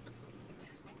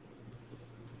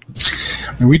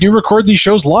 And we do record these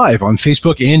shows live on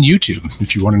Facebook and YouTube.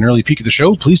 If you want an early peek at the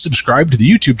show, please subscribe to the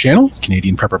YouTube channel,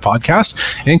 Canadian Prepper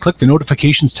Podcast, and click the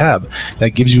notifications tab. That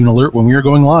gives you an alert when we are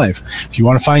going live. If you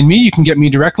want to find me, you can get me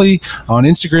directly on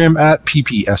Instagram at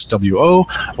PPSWO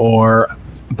or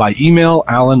by email,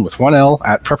 Alan with 1L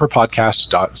at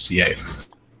prepperpodcast.ca.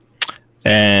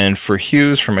 And for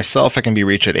Hughes, for myself, I can be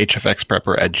reached at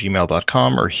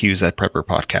hfxprepper@gmail.com or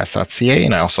hughes@prepperpodcast.ca.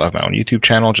 And I also have my own YouTube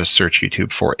channel. Just search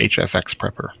YouTube for HFX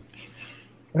Prepper.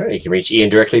 All right, you can reach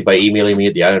Ian directly by emailing me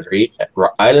at the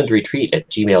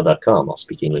islandretreat@gmail.com. I'll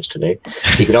speak English today.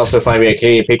 You can also find me at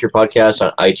Canadian Patriot Podcast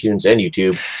on iTunes and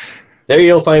YouTube. There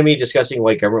you'll find me discussing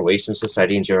why government waste in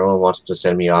society in general wants to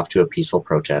send me off to a peaceful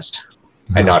protest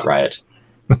and not riot.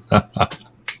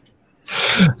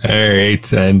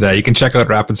 right. And you can check out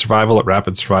Rapid Survival at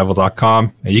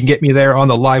rapidsurvival.com. You can get me there on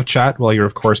the live chat while you're,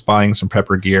 of course, buying some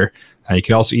prepper gear. You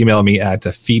can also email me at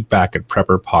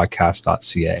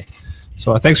feedback@prepperpodcast.ca.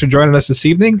 So thanks for joining us this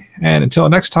evening. And until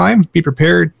next time, be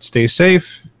prepared, stay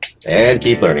safe, and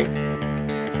keep learning.